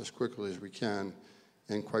process as quickly as we can,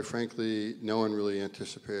 and quite frankly, no one really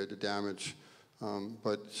anticipated the damage.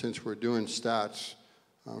 But since we're doing stats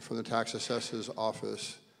from the tax assessor's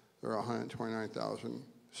office, there are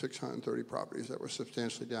 129,630 properties that were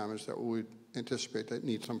substantially damaged that we would anticipate that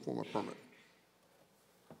need some form of permit.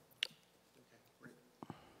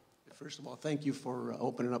 First of all, thank you for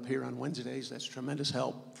opening up here on Wednesdays. That's tremendous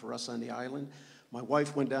help for us on the island. My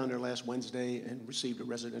wife went down there last Wednesday and received a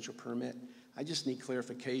residential permit. I just need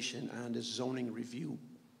clarification on the zoning review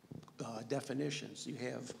definitions. You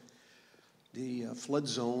have the flood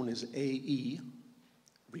zone is AE,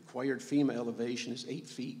 required FEMA elevation is 8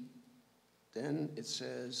 feet. Then it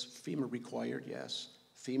says FEMA required, yes.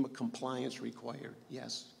 FEMA compliance required,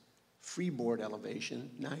 yes. Freeboard elevation,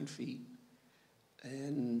 9 feet.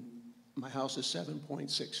 And my house is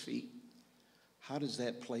 7.6 feet. How does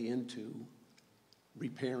that play into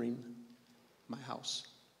repairing my house?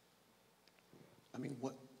 I mean,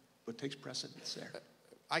 what takes precedence there?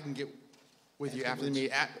 I can get with you after the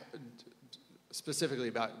meeting, specifically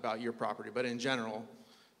about your property, but in general,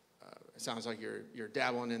 it sounds like you're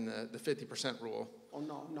dabbling in the 50% rule. Oh,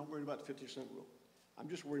 no, I'm not worried about the 50% rule. I'm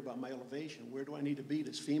just worried about my elevation. Where do I need to be?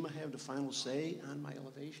 Does FEMA have the final say on my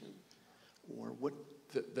elevation? Or what?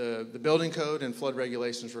 The building code and flood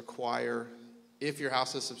regulations require, if your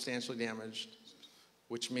house is substantially damaged,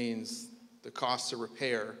 which means the cost to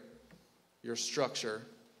repair your structure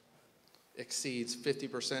exceeds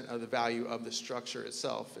 50% of the value of the structure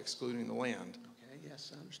itself, excluding the land. Okay,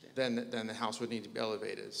 yes, I understand. Then the house would need to be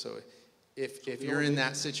elevated. So if you're in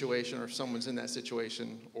that situation, or if someone's in that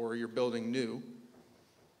situation, or you're building new,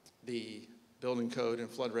 the building code and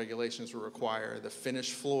flood regulations will require the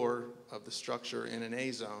finished floor of the structure in an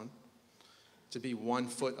A zone to be 1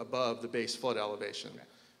 foot above the base flood elevation. Okay.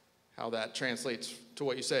 How that translates to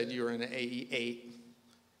what you said, you were in an AE 8.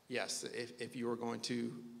 Yes, if you were going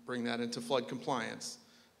to bring that into flood compliance,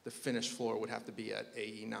 the finished floor would have to be at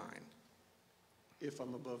AE 9. If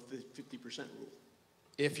I'm above the 50% rule.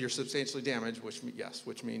 If you're substantially damaged, which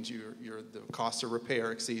means the cost of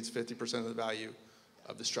repair exceeds 50% of the value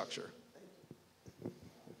of the structure.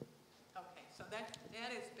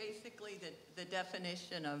 That is basically the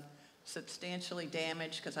definition of substantially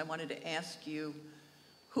damaged, because I wanted to ask you,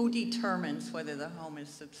 who determines whether the home is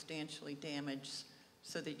substantially damaged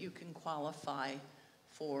so that you can qualify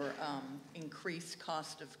for increased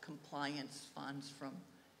cost of compliance funds from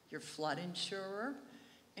your flood insurer?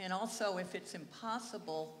 And also, if it's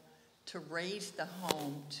impossible to raise the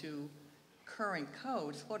home to current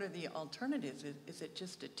codes, what are the alternatives? Is it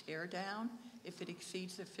just a tear down if it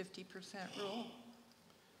exceeds the 50% rule?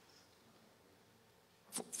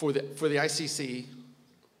 For the ICC,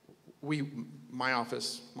 my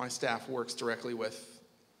office, my staff works directly with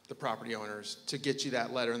the property owners to get you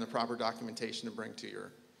that letter and the proper documentation to bring to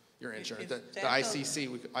your insurance. The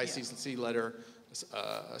ICC letter,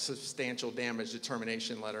 a substantial damage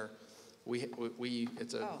determination letter. We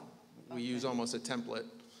use almost a template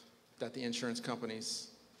that the insurance companies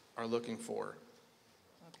are looking for.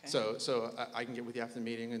 So I can get with you after the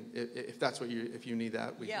meeting, and if that's what if you need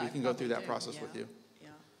that, we can go through that process with you.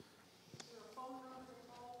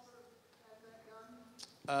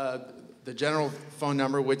 The general phone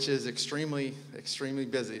number, which is extremely, extremely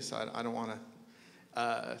busy, so I don't want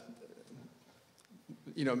to,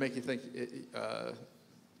 make you think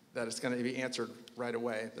that it's going to be answered right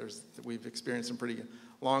away. We've experienced some pretty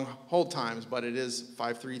long hold times, but it is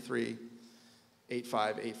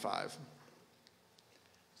 533-8585.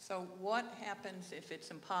 So what happens if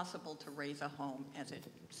it's impossible to raise a home as it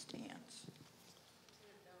stands?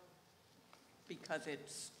 Because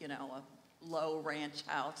it's, a low ranch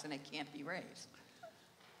house and it can't be raised.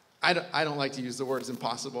 I don't like to use the words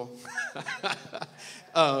impossible.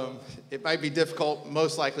 It might be difficult.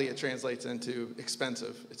 Most likely it translates into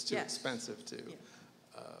expensive. It's too expensive to...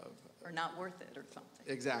 or not worth it or something.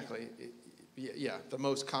 Exactly. Yeah, the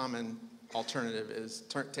most common alternative is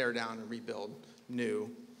tear down and rebuild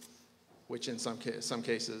new, which in some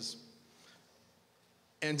cases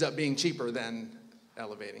ends up being cheaper than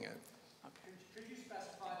elevating it. Could you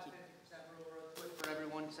specify the 50% rule real quick for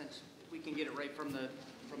everyone, since we can get it right from the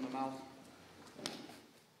mouth?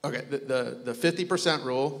 Okay, the 50%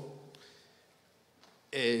 rule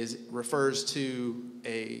refers to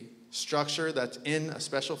a structure that's in a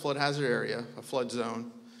special flood hazard area, a flood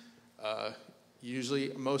zone.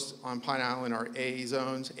 Usually most on Pine Island are AE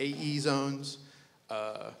zones.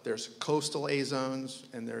 There's coastal A zones,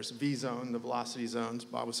 and there's V zone, the velocity zones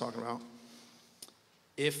Bob was talking about.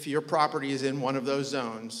 If your property is in one of those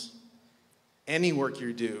zones, any work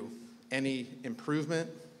you do, any improvement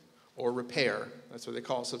or repair, that's what they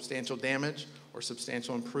call substantial damage or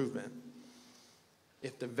substantial improvement.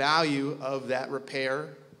 If the value of that repair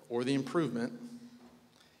or the improvement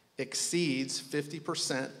exceeds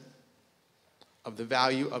 50% of the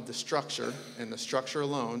value of the structure, and the structure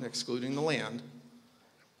alone, excluding the land,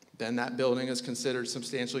 then that building is considered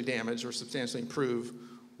substantially damaged or substantially improved,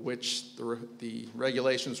 which the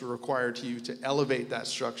regulations will require you to elevate that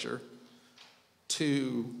structure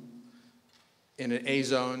to, in an A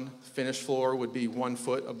zone, finished floor would be 1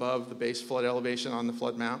 foot above the base flood elevation on the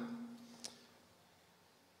flood map.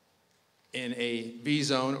 In a V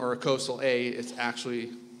zone or a coastal A, it's actually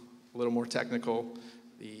a little more technical,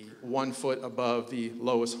 the 1 foot above the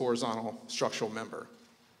lowest horizontal structural member.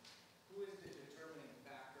 Who is the determining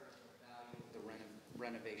factor of the value of the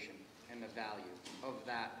renovation and the value of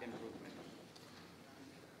that improvement?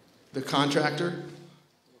 The contractor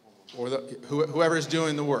or whoever is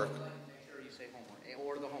doing the work. Make sure you say homeowner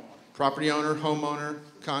or the homeowner. Property owner, homeowner,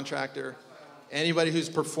 contractor, anybody who's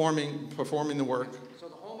performing the work. So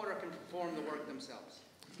the homeowner can perform the work themselves.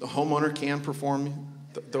 The homeowner can perform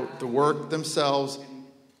the work themselves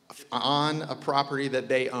on a property that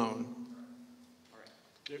they own.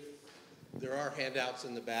 There are handouts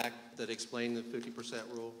in the back that explain the 50%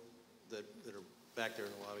 rule that are back there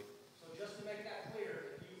in the lobby. So just to make that clear,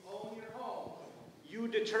 if you own your home, you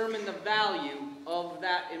determine the value of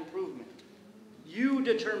that improvement. You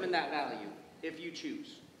determine that value if you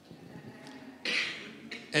choose.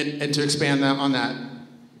 And to expand on that,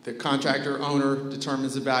 the contractor owner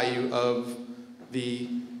determines the value of the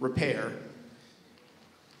repair.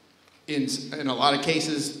 In a lot of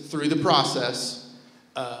cases, through the process,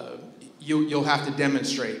 you'll have to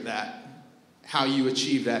demonstrate that, how you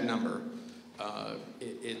achieve that number. A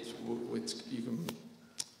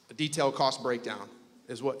detailed cost breakdown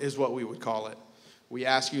is what we would call it. We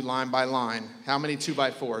ask you line by line, how many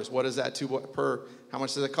 2x4s? What is that how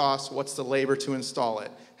much does it cost? What's the labor to install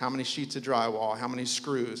it? How many sheets of drywall? How many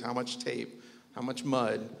screws? How much tape? How much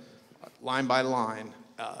mud? Line by line,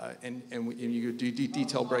 and you do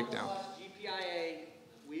detailed breakdown. GPIA,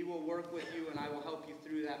 we will work with you, and I will help you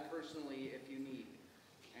through that personally if you need.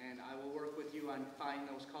 And I will work with you on finding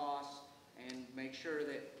those costs and make sure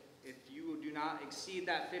that if you do not exceed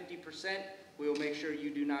that 50%, we will make sure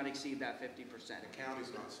you do not exceed that 50%. The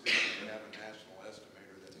county's not stupid. They have a national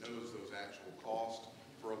estimator that knows those actual costs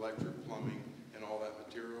for electric, plumbing, and all that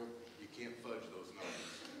material. You can't fudge those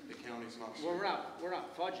numbers. The county's not stupid. Well, we're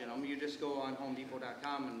not fudging them. You just go on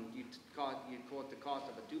HomeDepot.com and you quote the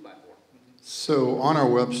cost of a 2x4. So on our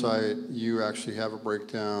website, you actually have a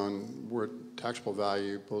breakdown where taxable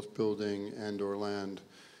value, both building and or land.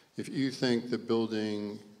 If you think the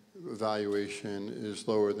building valuation is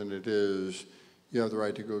lower than it is, you have the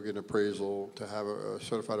right to go get an appraisal, to have a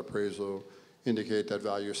certified appraisal indicate that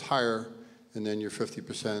value is higher, and then your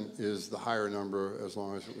 50% is the higher number as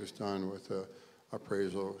long as it was done with a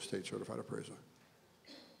appraisal, state certified appraisal.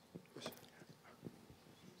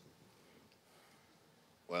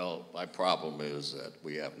 Well, my problem is that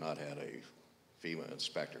we have not had a FEMA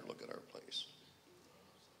inspector look at our place.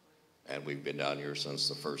 And we've been down here since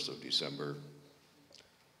the 1st of December,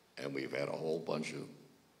 and we've had a whole bunch of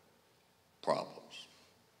problems.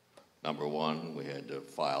 Number one, we had to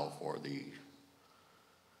file for the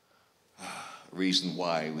reason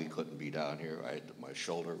why we couldn't be down here. I had my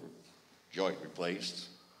shoulder joint replaced,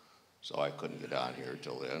 so I couldn't get down here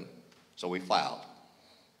till then. So we filed.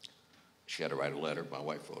 She had to write a letter, my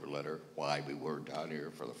wife wrote a letter, why we weren't down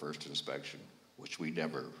here for the first inspection, which we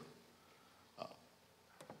never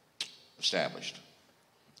established.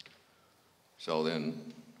 So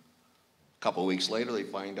then, a couple of weeks later, they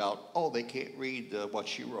find out, oh, they can't read what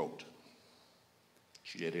she wrote.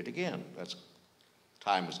 She did it again. That's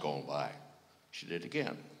time was going by. She did it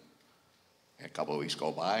again. And a couple of weeks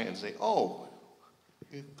go by and say, oh,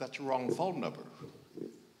 you got the wrong phone number.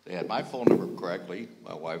 They had my phone number correctly,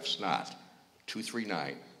 my wife's not.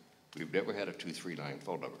 239. We've never had a 239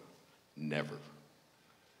 phone number. Never.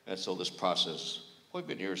 And so this process, we've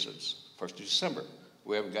been here since 1st of December.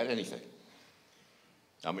 We haven't got anything.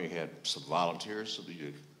 I mean, we had some volunteers, so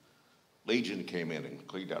the Legion came in and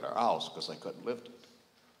cleaned out our house because they couldn't lift it.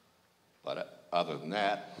 But other than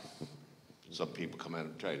that, some people come in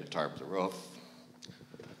and try to tarp the roof.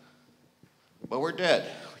 But we're dead.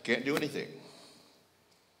 We can't do anything.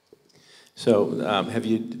 So have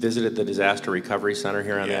you visited the Disaster Recovery Center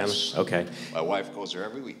here on the island? Yes. Okay. My wife goes there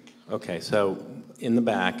every week. Okay, so in the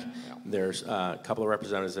back, there's a couple of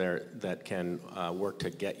representatives there that can work to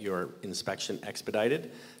get your inspection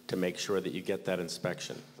expedited to make sure that you get that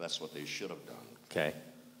inspection. That's what they should have done. Okay.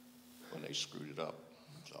 When they screwed it up.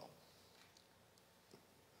 So.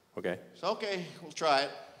 Okay. So, okay, we'll try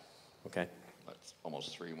it. Okay. It's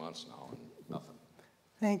almost 3 months now and nothing.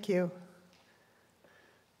 Thank you.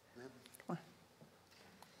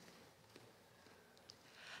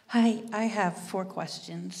 Hi, I have 4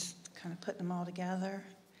 questions, kind of putting them all together.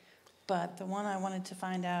 But the one I wanted to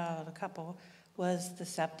find out, a couple, was the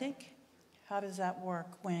septic. How does that work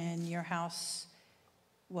when your house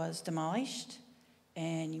was demolished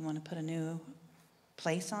and you want to put a new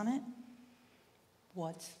place on it?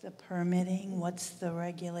 What's the permitting? What's the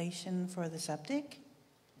regulation for the septic?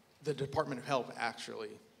 The Department of Health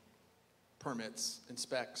actually permits,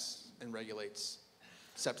 inspects, and regulates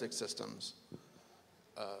septic systems.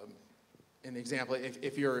 In the example,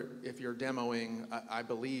 if you're demoing, I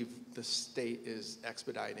believe the state is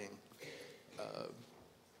expediting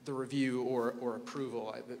the review or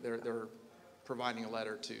approval. They're providing a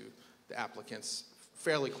letter to the applicants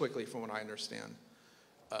fairly quickly, from what I understand,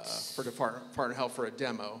 for Department of Health for a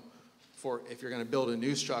demo. For if you're going to build a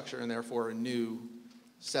new structure and therefore a new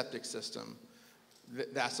septic system,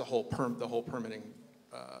 that's the whole permitting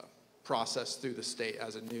process through the state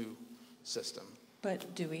as a new system.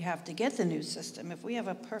 But do we have to get the new system? If we have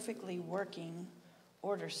a perfectly working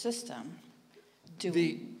order system,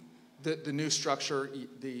 The new structure,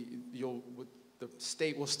 the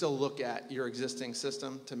state will still look at your existing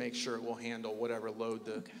system to make sure it will handle whatever load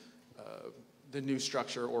the new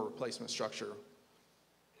structure or replacement structure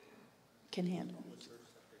can handle.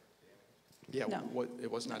 Yeah, No.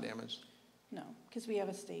 it was not damaged. No, because we have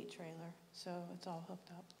a state trailer, so it's all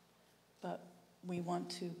hooked up. But we want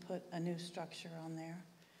to put a new structure on there.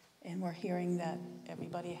 And we're hearing that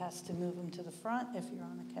everybody has to move them to the front if you're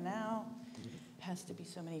on a canal. It has to be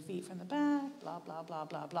so many feet from the back, blah, blah, blah,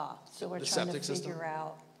 blah, blah. So we're trying to figure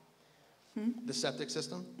out. The septic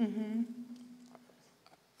system? Mm-hmm.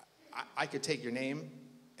 I could take your name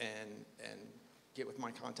and get with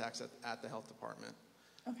my contacts at the health department.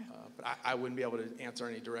 Okay. But I wouldn't be able to answer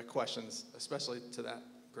any direct questions, especially to that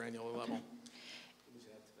granular level.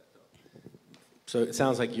 So it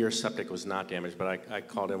sounds like your septic was not damaged, but I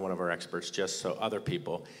called in one of our experts just so other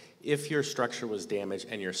people, if your structure was damaged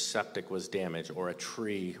and your septic was damaged or a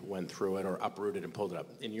tree went through it or uprooted and pulled it up,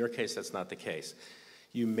 in your case that's not the case.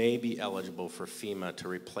 You may be eligible for FEMA to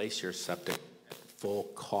replace your septic at full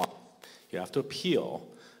cost. You have to appeal.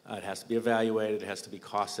 It has to be evaluated, it has to be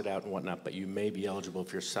costed out and whatnot, but you may be eligible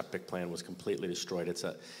if your septic plan was completely destroyed.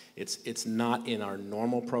 It's not in our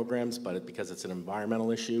normal programs, but because it's an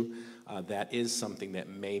environmental issue, that is something that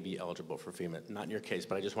may be eligible for FEMA. Not in your case,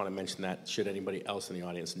 but I just want to mention that should anybody else in the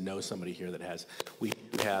audience know somebody here that has. We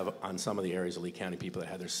have on some of the areas of Lee County people that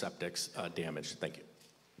had their septics damaged. Thank you.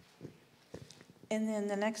 And then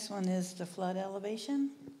the next one is the flood elevation.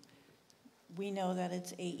 We know that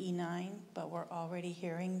it's AE9, but we're already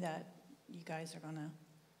hearing that you guys are going to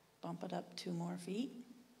bump it up 2 more feet.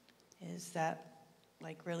 Is that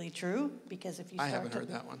like really true? Because if you start I haven't heard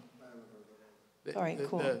that one. All right,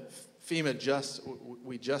 cool. The FEMA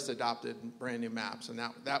we just adopted brand new maps, and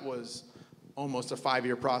that was almost a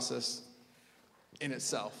 5-year process in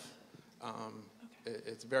itself.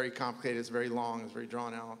 It's very complicated, it's very long, it's very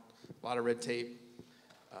drawn out, a lot of red tape.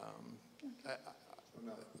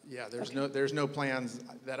 Yeah, there's no plans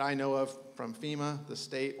that I know of from FEMA, the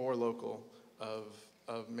state, or local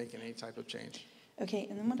of making any type of change. Okay,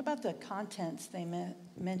 and then what about the contents they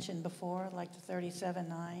mentioned before, like the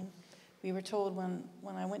 37.9? We were told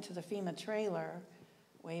when I went to the FEMA trailer,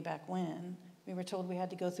 way back when, we were told we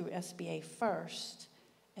had to go through SBA first,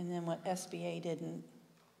 and then what SBA didn't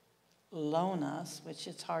loan us, which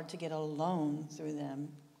it's hard to get a loan through them.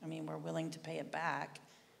 I mean, we're willing to pay it back.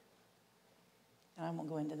 And I won't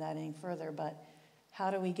go into that any further, but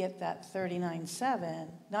how do we get that 39.7,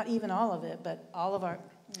 not even all of it, but all of our,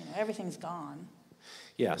 everything's gone.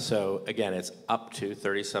 Yeah, so again, it's up to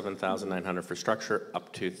 $37,900 for structure,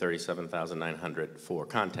 up to $37,900 for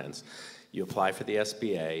contents. You apply for the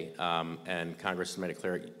SBA, and Congress has made it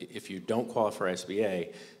clear, if you don't qualify for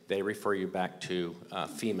SBA, they refer you back to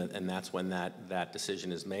FEMA, and that's when that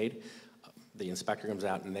decision is made. The inspector comes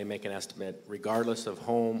out and they make an estimate, regardless of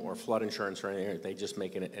home or flood insurance or anything, they just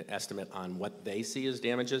make an estimate on what they see as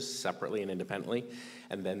damages separately and independently,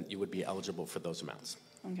 and then you would be eligible for those amounts.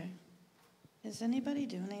 Okay. Is anybody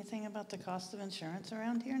doing anything about the cost of insurance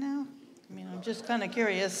around here now? I mean, I'm just kind of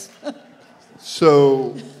curious.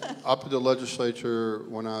 So up at the legislature,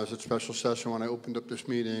 when I was at special session, when I opened up this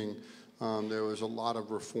meeting, there was a lot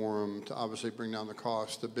of reform to obviously bring down the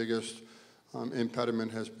cost. The biggest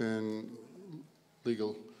impediment has been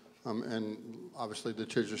legal, and obviously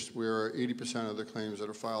litigious, where 80% of the claims that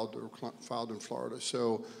are filed in Florida.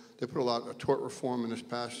 So they put a lot of tort reform in this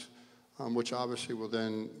past, which obviously will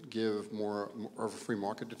then give more of a free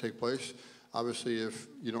market to take place. Obviously, if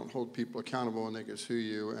you don't hold people accountable and they can sue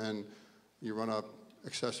you and you run up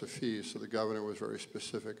excessive fees, so the governor was very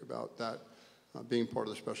specific about that being part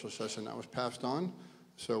of the special session that was passed on.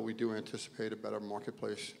 So we do anticipate a better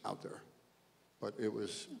marketplace out there. But it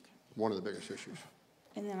was one of the biggest issues.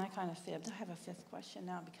 And then I kind of fibbed. I have a fifth question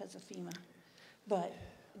now because of FEMA. But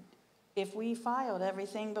if we filed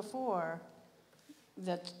everything before,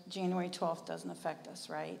 that January 12th doesn't affect us,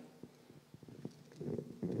 right?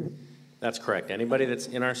 That's correct. Anybody that's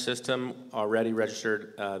in our system already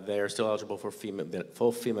registered, they are still eligible for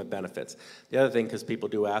full FEMA benefits. The other thing, because people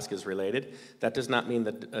do ask, is related. That does not mean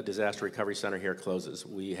that a disaster recovery center here closes.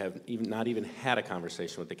 We have not even had a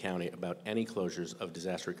conversation with the county about any closures of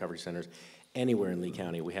disaster recovery centers anywhere in Lee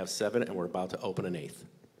County. We have 7, and we're about to open an 8th.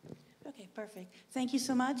 Okay, perfect. Thank you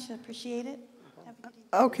so much. I appreciate it. Have a good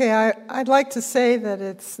evening. Okay, I'd like to say that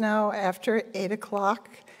it's now after 8 o'clock,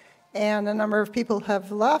 and a number of people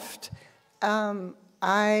have left.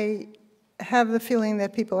 I have the feeling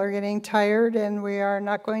that people are getting tired and we are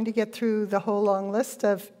not going to get through the whole long list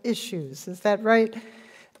of issues. Is that right?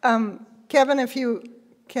 Kevin, if you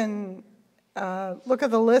can look at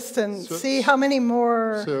the list and see how many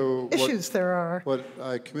more issues there are. What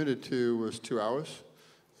I committed to was 2 hours,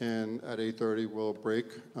 and at 8:30 we'll break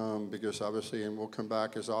because obviously, and we'll come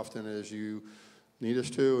back as often as you need us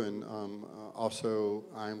to, and also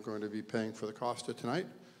I'm going to be paying for the cost of tonight.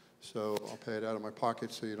 So I'll pay it out of my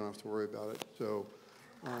pocket so you don't have to worry about it. So.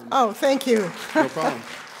 Oh, thank you. No problem.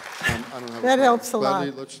 I don't have that helps a lot.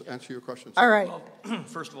 Gladly, let's answer your questions. All right. Well,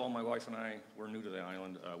 first of all, my wife and I were new to the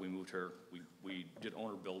island. We moved here. We did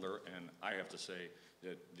owner-builder, and I have to say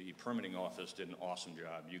that the permitting office did an awesome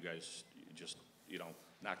job. You guys just,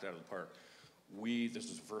 knocked it out of the park. This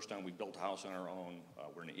is the first time we built a house on our own.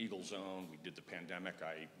 We're in the Eagle Zone. We did the pandemic.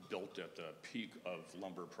 I built at the peak of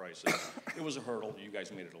lumber prices. It was a hurdle. You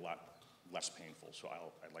guys made it a lot less painful, so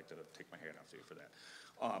I'd like to take my hat off to you for that.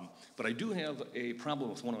 But I do have a problem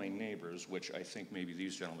with one of my neighbors, which I think maybe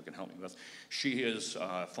these gentlemen can help me with. She has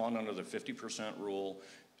fallen under the 50% rule.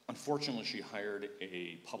 Unfortunately, she hired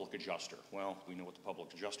a public adjuster. Well, we know what the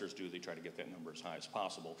public adjusters do. They try to get that number as high as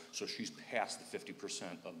possible. So she's past the 50%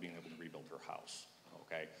 of being able to rebuild her house,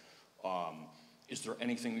 okay? Is there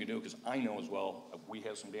anything we can do? Because I know as well, we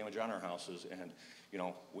have some damage on our houses, and,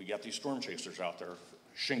 we got these storm chasers out there,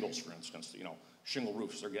 shingles, for instance, shingle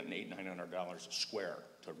roofs, they're getting $800, $900 a square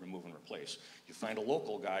to remove and replace. You find a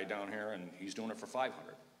local guy down here, and he's doing it for $500,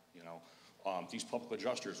 These public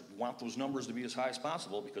adjusters want those numbers to be as high as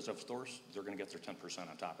possible because, of course, they're going to get their 10%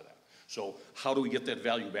 on top of that. So how do we get that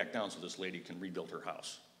value back down so this lady can rebuild her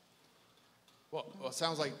house? Well, it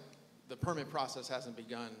sounds like the permit process hasn't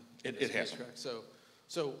begun. It hasn't. Correct.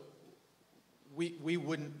 So we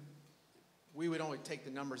would only take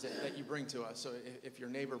the numbers that you bring to us. So if your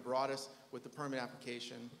neighbor brought us with the permit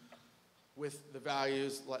application, with the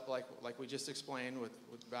values like we just explained, with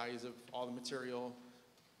values of all the material,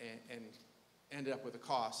 and ended up with a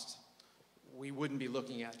cost, we wouldn't be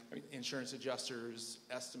looking at insurance adjusters'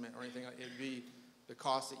 estimate or anything. It'd be the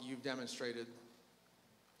cost that you've demonstrated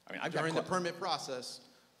I mean, during the permit process,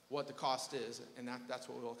 what the cost is, and that's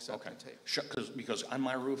what we'll accept and take. Because on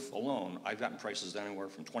my roof alone, I've gotten prices anywhere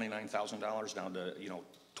from $29,000 down to,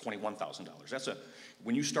 $21,000. That's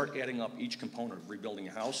when you start adding up each component of rebuilding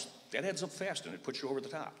a house, that adds up fast and it puts you over the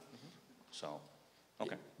top. So,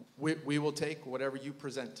 okay. We will take whatever you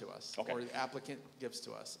present to us, or the applicant gives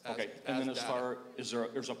to us. And then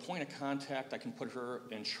there's a point of contact I can put her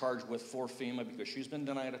in charge with for FEMA, because she's been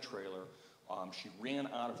denied a trailer. She ran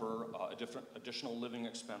out of her additional living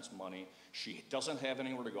expense money. She doesn't have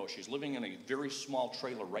anywhere to go. She's living in a very small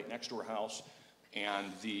trailer right next to her house,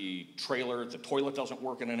 and the toilet doesn't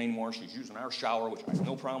work in it anymore. She's using our shower, which I have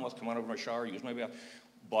no problem with. Come on over to my shower, use my bath.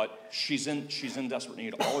 But she's in desperate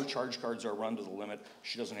need. All her charge cards are run to the limit.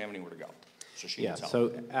 She doesn't have anywhere to go. So she needs help.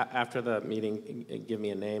 So after the meeting, give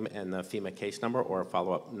me a name and the FEMA case number or a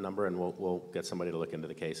follow-up number, and we'll get somebody to look into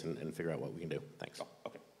the case and figure out what we can do. Thanks.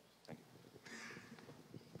 Okay.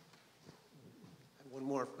 One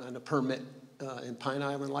more on the permit in Pine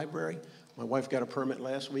Island Library. My wife got a permit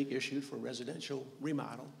last week issued for residential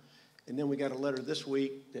remodel. And then we got a letter this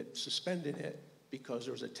week that suspended it because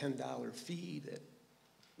there was a $10 fee that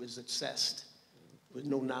was assessed with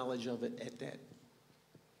no knowledge of it at that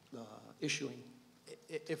issuing.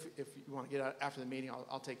 If you want to get out after the meeting,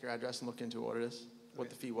 I'll take your address and look into what it is, what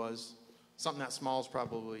the fee was. Something that small is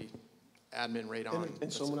probably admin rate on.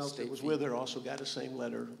 And someone else that was with her also got the same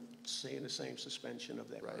letter saying the same suspension of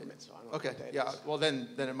that permit. So I don't know what that is. Well, then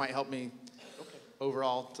it might help me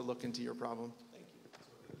overall to look into your problem. Thank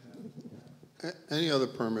you. Any other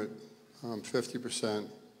permit, 50%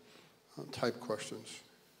 type questions?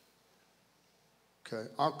 Okay,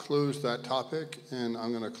 I'll close that topic, and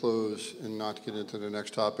I'm going to close and not get into the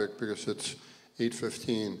next topic because it's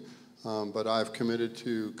 8:15. But I've committed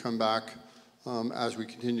to come back as we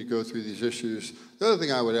continue to go through these issues. The other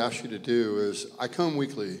thing I would ask you to do is, I come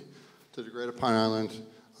weekly to the Greater Pine Island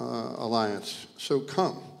Alliance, so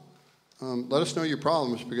come. Let us know your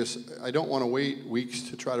problems, because I don't want to wait weeks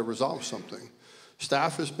to try to resolve something.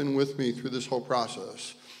 Staff has been with me through this whole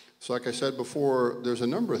process. So like I said before, there's a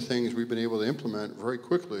number of things we've been able to implement very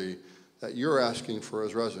quickly that you're asking for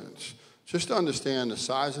as residents. Just to understand the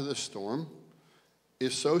size of this storm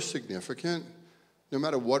is so significant. No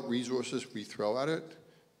matter what resources we throw at it,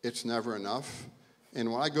 it's never enough.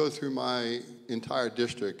 And when I go through my entire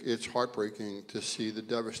district, it's heartbreaking to see the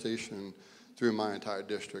devastation through my entire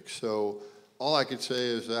district. So all I could say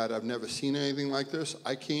is that I've never seen anything like this.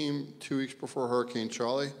 I came 2 weeks before Hurricane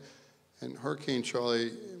Charlie, and Hurricane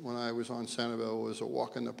Charlie, when I was on Sanibel, was a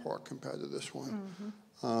walk in the park compared to this one.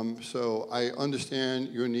 So I understand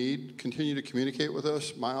your need. Continue to communicate with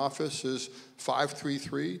us. My office is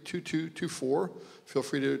 533-2224. Feel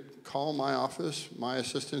free to call my office. My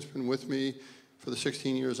assistant's been with me for the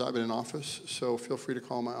 16 years I've been in office, so feel free to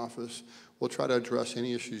call my office. We'll try to address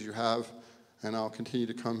any issues you have, and I'll continue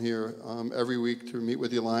to come here every week to meet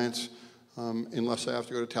with the Alliance, unless I have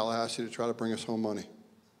to go to Tallahassee to try to bring us home money.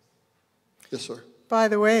 Yes, sir. By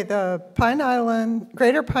the way, the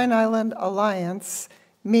Greater Pine Island Alliance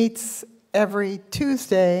meets every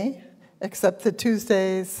Tuesday, except the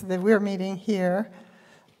Tuesdays that we're meeting here,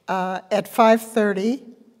 at 5:30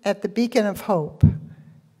 at the Beacon of Hope.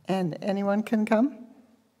 And anyone can come?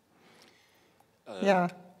 Yeah.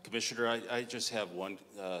 Commissioner, I just have one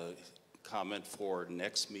comment for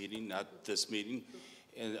next meeting, not this meeting.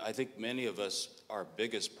 And I think many of us, our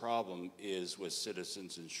biggest problem is with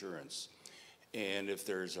Citizens Insurance. And if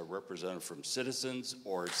there's a representative from Citizens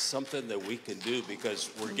or something that we can do, because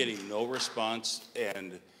we're getting no response,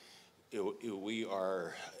 and we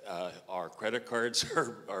are, our credit cards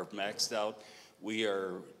are maxed out. We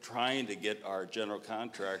are trying to get our general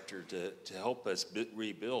contractor to help us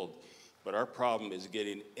rebuild, but our problem is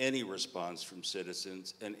getting any response from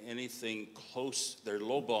Citizens and anything close. They're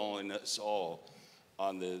lowballing us all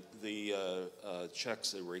on the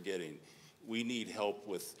checks that we're getting. We need help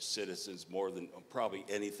with Citizens more than probably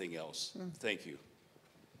anything else. Thank you.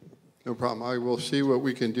 No problem. I will see what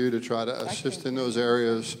we can do to try to assist in those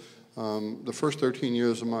areas. The first 13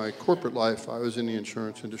 years of my corporate life, I was in the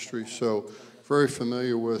insurance industry, so very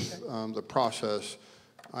familiar with the process.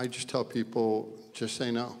 I just tell people, just say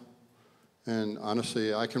no. And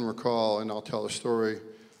honestly, I can recall, and I'll tell a story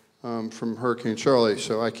from Hurricane Charlie.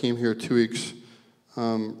 So I came here 2 weeks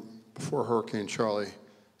before Hurricane Charlie.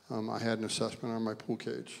 I had an assessment on my pool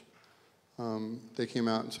cage. They came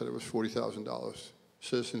out and said it was $40,000.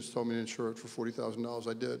 Citizens told me to insure it for $40,000.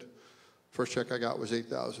 I did. First check I got was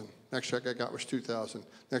 $8,000. Next check I got was $2,000.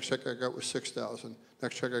 Next check I got was $6,000.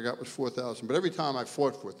 Next check I got was $4,000. But every time I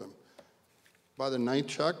fought with them, by the 9th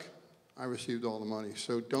check, I received all the money.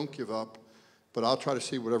 So don't give up, but I'll try to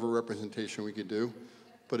see whatever representation we can do.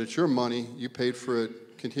 But it's your money, you paid for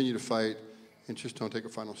it, continue to fight, and just don't take a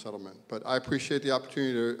final settlement. But I appreciate the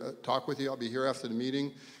opportunity to talk with you. I'll be here after the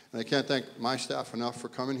meeting, and I can't thank my staff enough for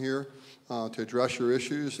coming here to address your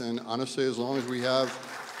issues. And honestly, as long as we have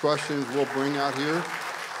questions, we'll bring out here.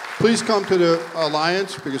 Please come to the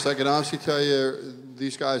Alliance, because I can honestly tell you,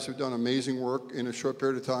 these guys have done amazing work in a short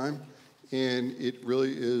period of time, and it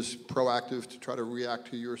really is proactive to try to react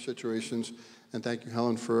to your situations. And thank you,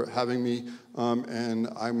 Helen, for having me, and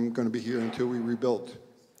I'm going to be here until we rebuild.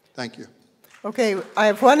 Thank you. Okay, I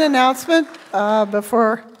have one announcement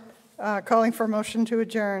before calling for a motion to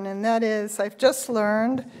adjourn, and that is I've just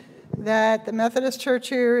learned that the Methodist Church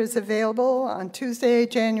here is available on Tuesday,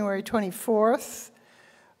 January 24th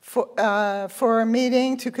for a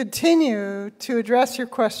meeting to continue to address your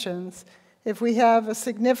questions. If we have a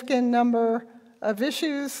significant number of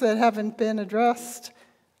issues that haven't been addressed,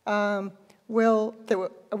 we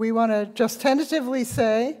want to just tentatively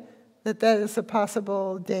say that that is a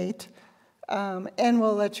possible date, and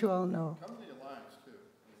we'll let you all know. Come to the Alliance, too.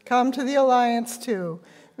 Come to the Alliance, too.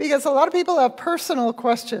 Because a lot of people have personal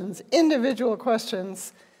questions, individual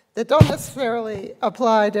questions, that don't necessarily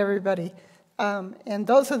apply to everybody. And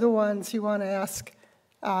those are the ones you want to ask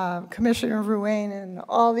Commissioner Ruane and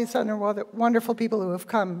all these other wonderful people who have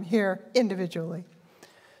come here individually.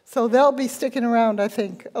 So they'll be sticking around, I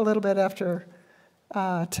think, a little bit after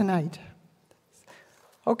tonight.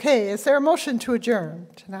 Okay, is there a motion to adjourn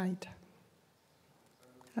tonight?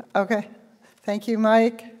 Okay, thank you,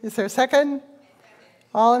 Mike. Is there a second?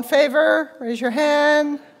 All in favor, raise your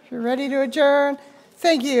hand if you're ready to adjourn.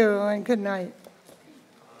 Thank you, and good night.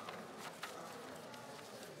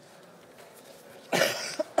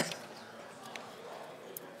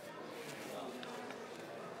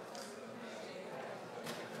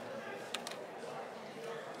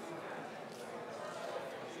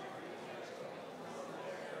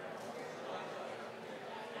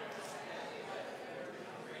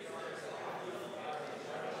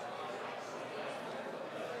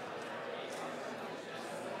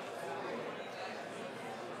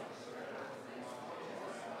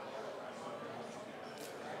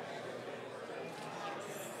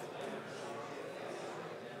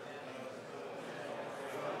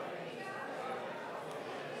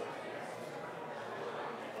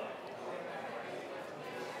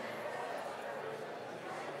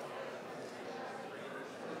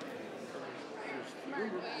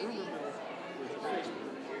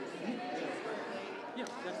 Yeah,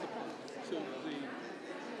 that's the point. So the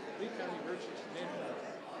Lee County merchants, they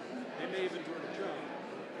may have been doing a job,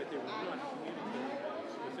 but they were not communicating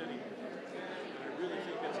with anyone. And I really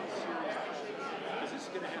think that's a serious issue, because this is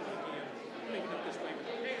going to happen again. Maybe not this way,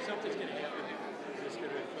 but something's going to happen.